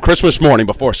your column. Christmas morning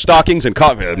before stockings and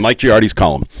coffee. Mike Giardi's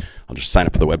column. I'll just sign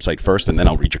up for the website first, and then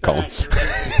I'll read your column.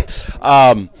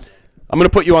 I'm going to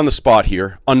put you on the spot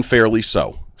here, unfairly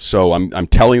so. So I'm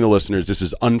telling the listeners this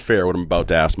is unfair what I'm about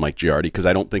to ask Mike Giardi because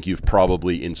I don't think you've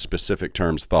probably in specific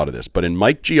terms thought of this. But in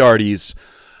Mike Giardi's,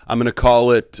 I'm going to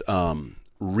call it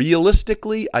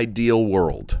realistically ideal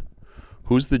world.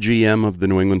 Who's the GM of the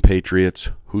New England Patriots?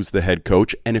 Who's the head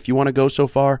coach? And if you want to go so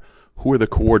far, who are the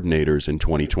coordinators in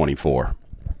 2024?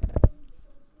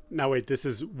 Now, wait, this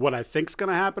is what I think's going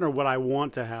to happen or what I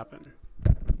want to happen?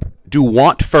 Do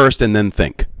want first and then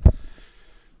think.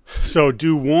 So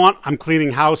do want, I'm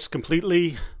cleaning house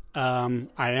completely. I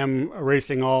am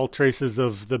erasing all traces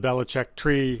of the Belichick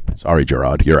tree. Sorry,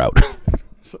 Gerard, you're out.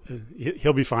 So,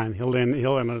 he'll be fine. He'll land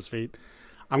on his feet.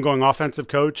 I'm going offensive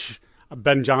coach.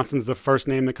 Ben Johnson's the first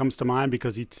name that comes to mind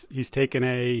because he's taken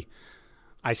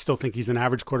I still think he's an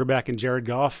average quarterback in Jared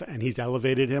Goff, and he's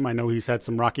elevated him. I know he's had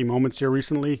some rocky moments here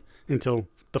recently until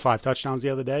the 5 touchdowns the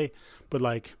other day. But,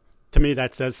 like, to me,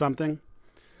 that says something.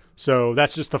 So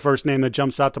that's just the first name that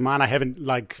jumps out to mind. I haven't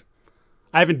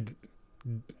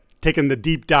taken the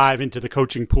deep dive into the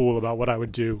coaching pool about what I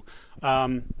would do.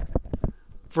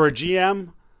 For a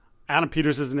GM, Adam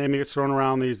Peters is a name that gets thrown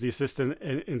around. He's the assistant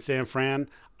in San Fran.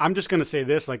 I'm just going to say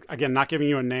this, like, again, not giving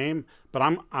you a name, but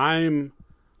I am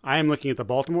looking at the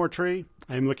Baltimore tree.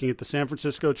 I am looking at the San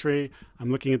Francisco tree. I'm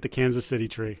looking at the Kansas City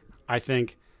tree. I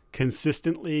think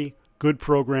consistently good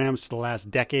programs for the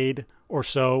last decade or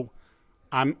so.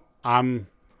 I'm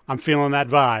feeling that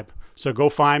vibe. So go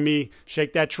find me,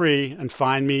 shake that tree, and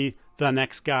find me the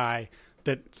next guy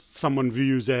that someone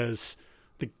views as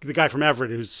the guy from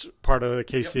Everett who's part of the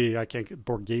KC. Yep.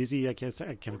 Borghese. I can't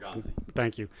say. Borghese.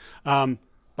 Thank you.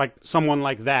 Like someone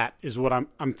like that is what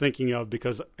I'm thinking of,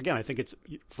 because again, I think it's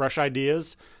fresh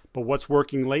ideas, but what's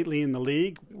working lately in the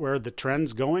league, where the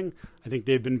trend's going, I think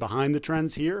they've been behind the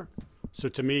trends here. So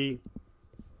to me,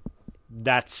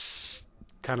 that's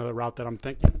kind of the route that I'm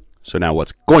thinking. So now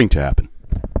what's going to happen?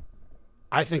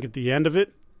 I think at the end of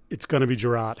it, it's going to be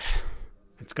Gerard.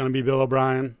 It's going to be Bill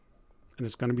O'Brien, and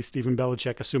it's going to be Stephen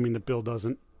Belichick, assuming that Bill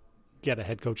doesn't get a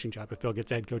head coaching job. If Bill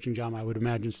gets a head coaching job, I would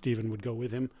imagine Stephen would go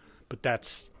with him. But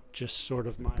that's just sort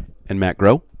of my... And Matt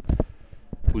Groh?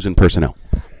 Who's in personnel?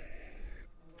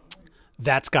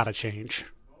 That's got to change.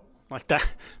 Like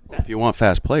that. If you want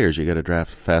fast players, you got to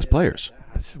draft fast players.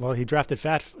 Well, he drafted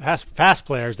fast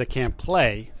players that can't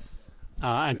play,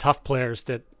 and tough players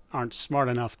that aren't smart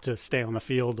enough to stay on the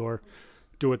field or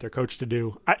do what they're coached to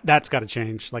do. That's got to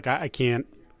change. Like I can't.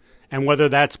 And whether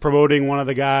that's promoting one of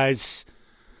the guys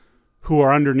who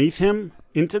are underneath him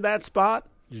into that spot,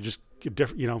 you just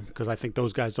different, because I think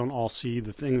those guys don't all see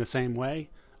the thing the same way.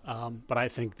 But I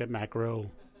think that Matt Groh,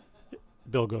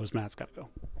 Bill goes, Matt's got to go.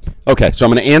 Okay, so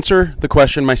I'm going to answer the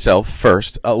question myself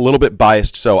first, a little bit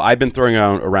biased. So I've been throwing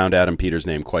around Adam Peters'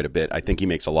 name quite a bit. I think he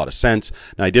makes a lot of sense.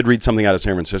 Now, I did read something out of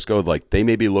San Francisco, like they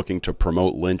may be looking to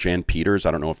promote Lynch and Peters.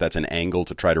 I don't know if that's an angle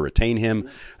to try to retain him.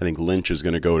 I think Lynch is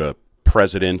going to go to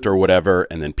president or whatever,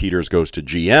 and then Peters goes to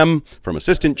GM from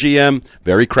assistant GM.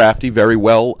 Very crafty, very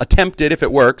well attempted if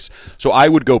it works. So I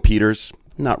would go Peters.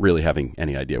 Not really having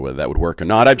any idea whether that would work or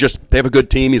not. They have a good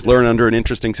team. He's learning under an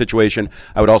interesting situation.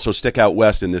 I would also stick out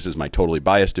west, and this is my totally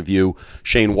biased view,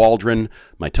 Shane Waldron,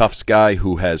 my Tufts guy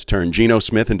who has turned Geno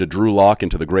Smith into Drew Lock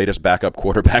into the greatest backup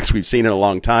quarterbacks we've seen in a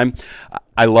long time.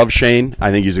 I love Shane.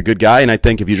 I think he's a good guy, and I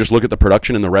think if you just look at the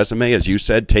production and the resume, as you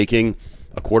said, taking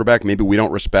a quarterback maybe we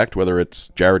don't respect, whether it's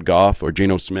Jared Goff or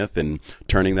Geno Smith, and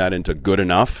turning that into good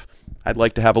enough, I'd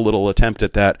like to have a little attempt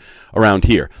at that around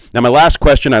here. Now, my last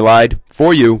question, I lied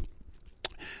for you.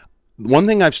 One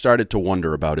thing I've started to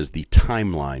wonder about is the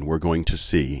timeline we're going to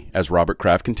see as Robert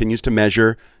Kraft continues to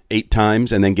measure 8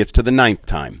 times and then gets to the 9th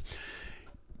time.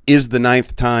 Is the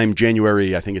 9th time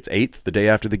January, I think it's 8th, the day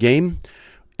after the game?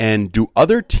 And do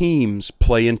other teams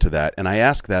play into that? And I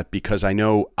ask that because I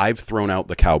know I've thrown out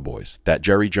the Cowboys, that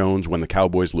Jerry Jones, when the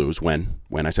Cowboys lose, when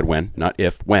I said when, not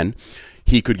if, when,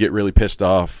 he could get really pissed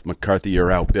off. McCarthy,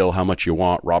 you're out. Bill, how much you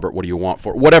want? Robert, what do you want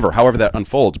for? Whatever, however that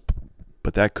unfolds.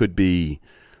 But that could be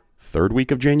 3rd week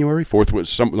of January, 4th week,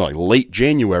 something like late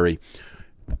January.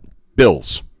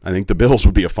 Bills. I think the Bills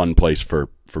would be a fun place for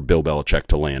Bill Belichick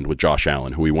to land with Josh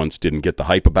Allen, who he once didn't get the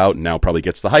hype about and now probably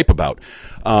gets the hype about.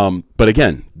 But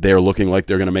again, they're looking like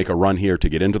they're going to make a run here to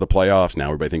get into the playoffs. Now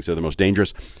everybody thinks they're the most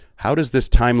dangerous. How does this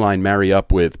timeline marry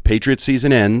up with Patriots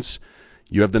season ends?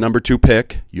 You have the number 2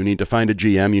 pick. You need to find a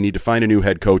GM. You need to find a new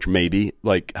head coach, maybe.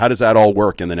 Like, how does that all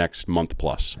work in the next month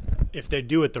plus? If they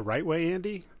do it the right way,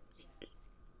 Andy,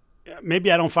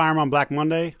 maybe I don't fire him on Black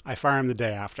Monday. I fire him the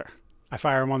day after. I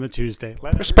fire him on the Tuesday.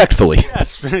 Respectfully.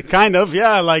 Yes, kind of.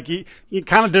 Yeah, like you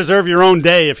kind of deserve your own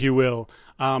day, if you will.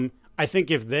 I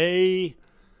think if they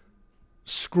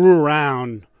screw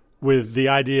around with the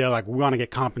idea, like we want to get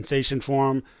compensation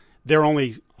for him, they're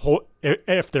only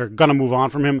if they're going to move on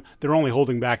from him, they're only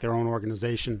holding back their own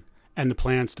organization and the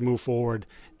plans to move forward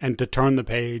and to turn the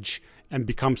page and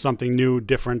become something new,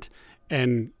 different,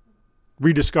 and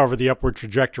rediscover the upward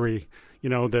trajectory,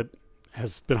 that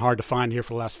has been hard to find here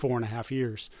for the last 4.5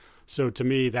 years. So to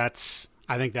me,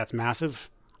 I think that's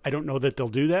massive. I don't know that they'll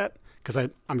do that because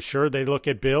I'm sure they look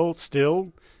at Bill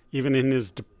still, even in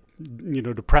his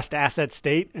depressed asset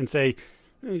state, and say,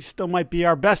 he still might be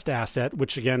our best asset,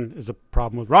 which again is a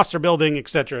problem with roster building, et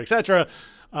cetera, et cetera.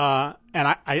 And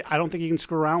I don't think you can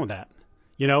screw around with that.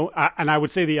 And I would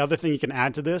say the other thing you can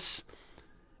add to this,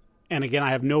 and again,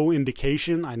 I have no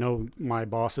indication. I know my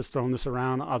boss has thrown this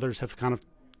around. Others have kind of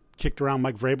kicked around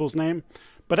Mike Vrabel's name.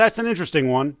 But that's an interesting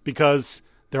one because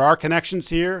there are connections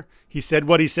here. He said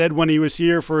what he said when he was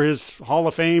here for his Hall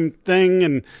of Fame thing.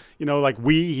 And, like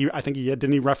I think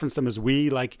didn't he reference them as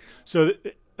we? Like, so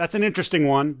that's an interesting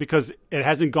one because it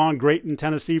hasn't gone great in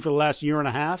Tennessee for the last year and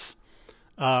a half,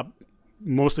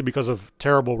 mostly because of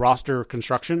terrible roster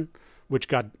construction, which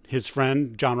got his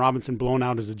friend John Robinson blown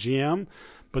out as a GM.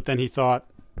 But then he thought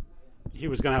he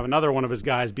was going to have another one of his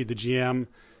guys be the GM,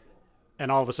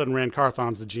 and all of a sudden Rand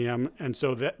Carthon's the GM. And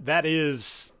so that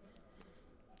is,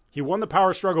 he won the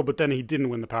power struggle, but then he didn't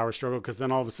win the power struggle because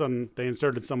then all of a sudden they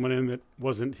inserted someone in that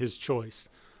wasn't his choice.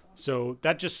 So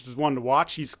that just is one to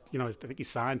watch. He's, I think he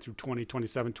signed through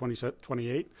 2027,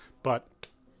 2028, but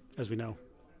as we know,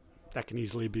 that can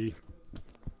easily be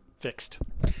fixed.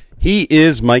 He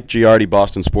is Mike Giardi,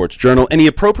 Boston Sports Journal, and he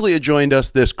appropriately joined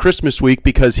us this Christmas week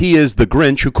because he is the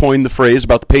Grinch who coined the phrase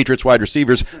about the Patriots wide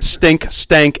receivers stink,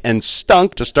 stank, and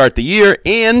stunk to start the year,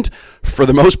 and for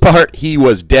the most part, he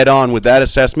was dead on with that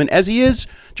assessment, as he is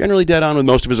generally dead on with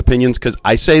most of his opinions, because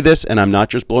I say this, and I'm not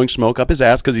just blowing smoke up his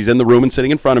ass because he's in the room and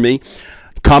sitting in front of me.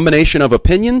 Combination of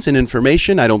opinions and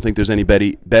information. I don't think there's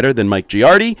anybody better than Mike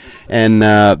Giardi, and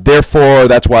therefore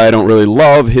that's why I don't really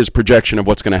love his projection of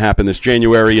what's going to happen this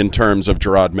January in terms of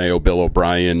Gerard Mayo, Bill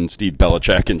O'Brien, Steve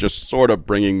Belichick, and just sort of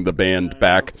bringing the band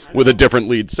back with a different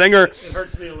lead singer. It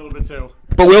hurts me a little bit too.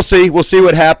 But we'll see. We'll see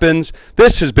what happens.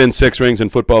 This has been Six Rings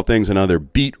and Football Things, another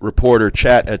beat reporter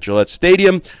chat at Gillette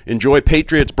Stadium. Enjoy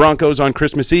Patriots Broncos on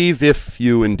Christmas Eve if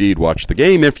you indeed watch the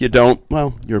game. If you don't,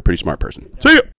 well, you're a pretty smart person. See you.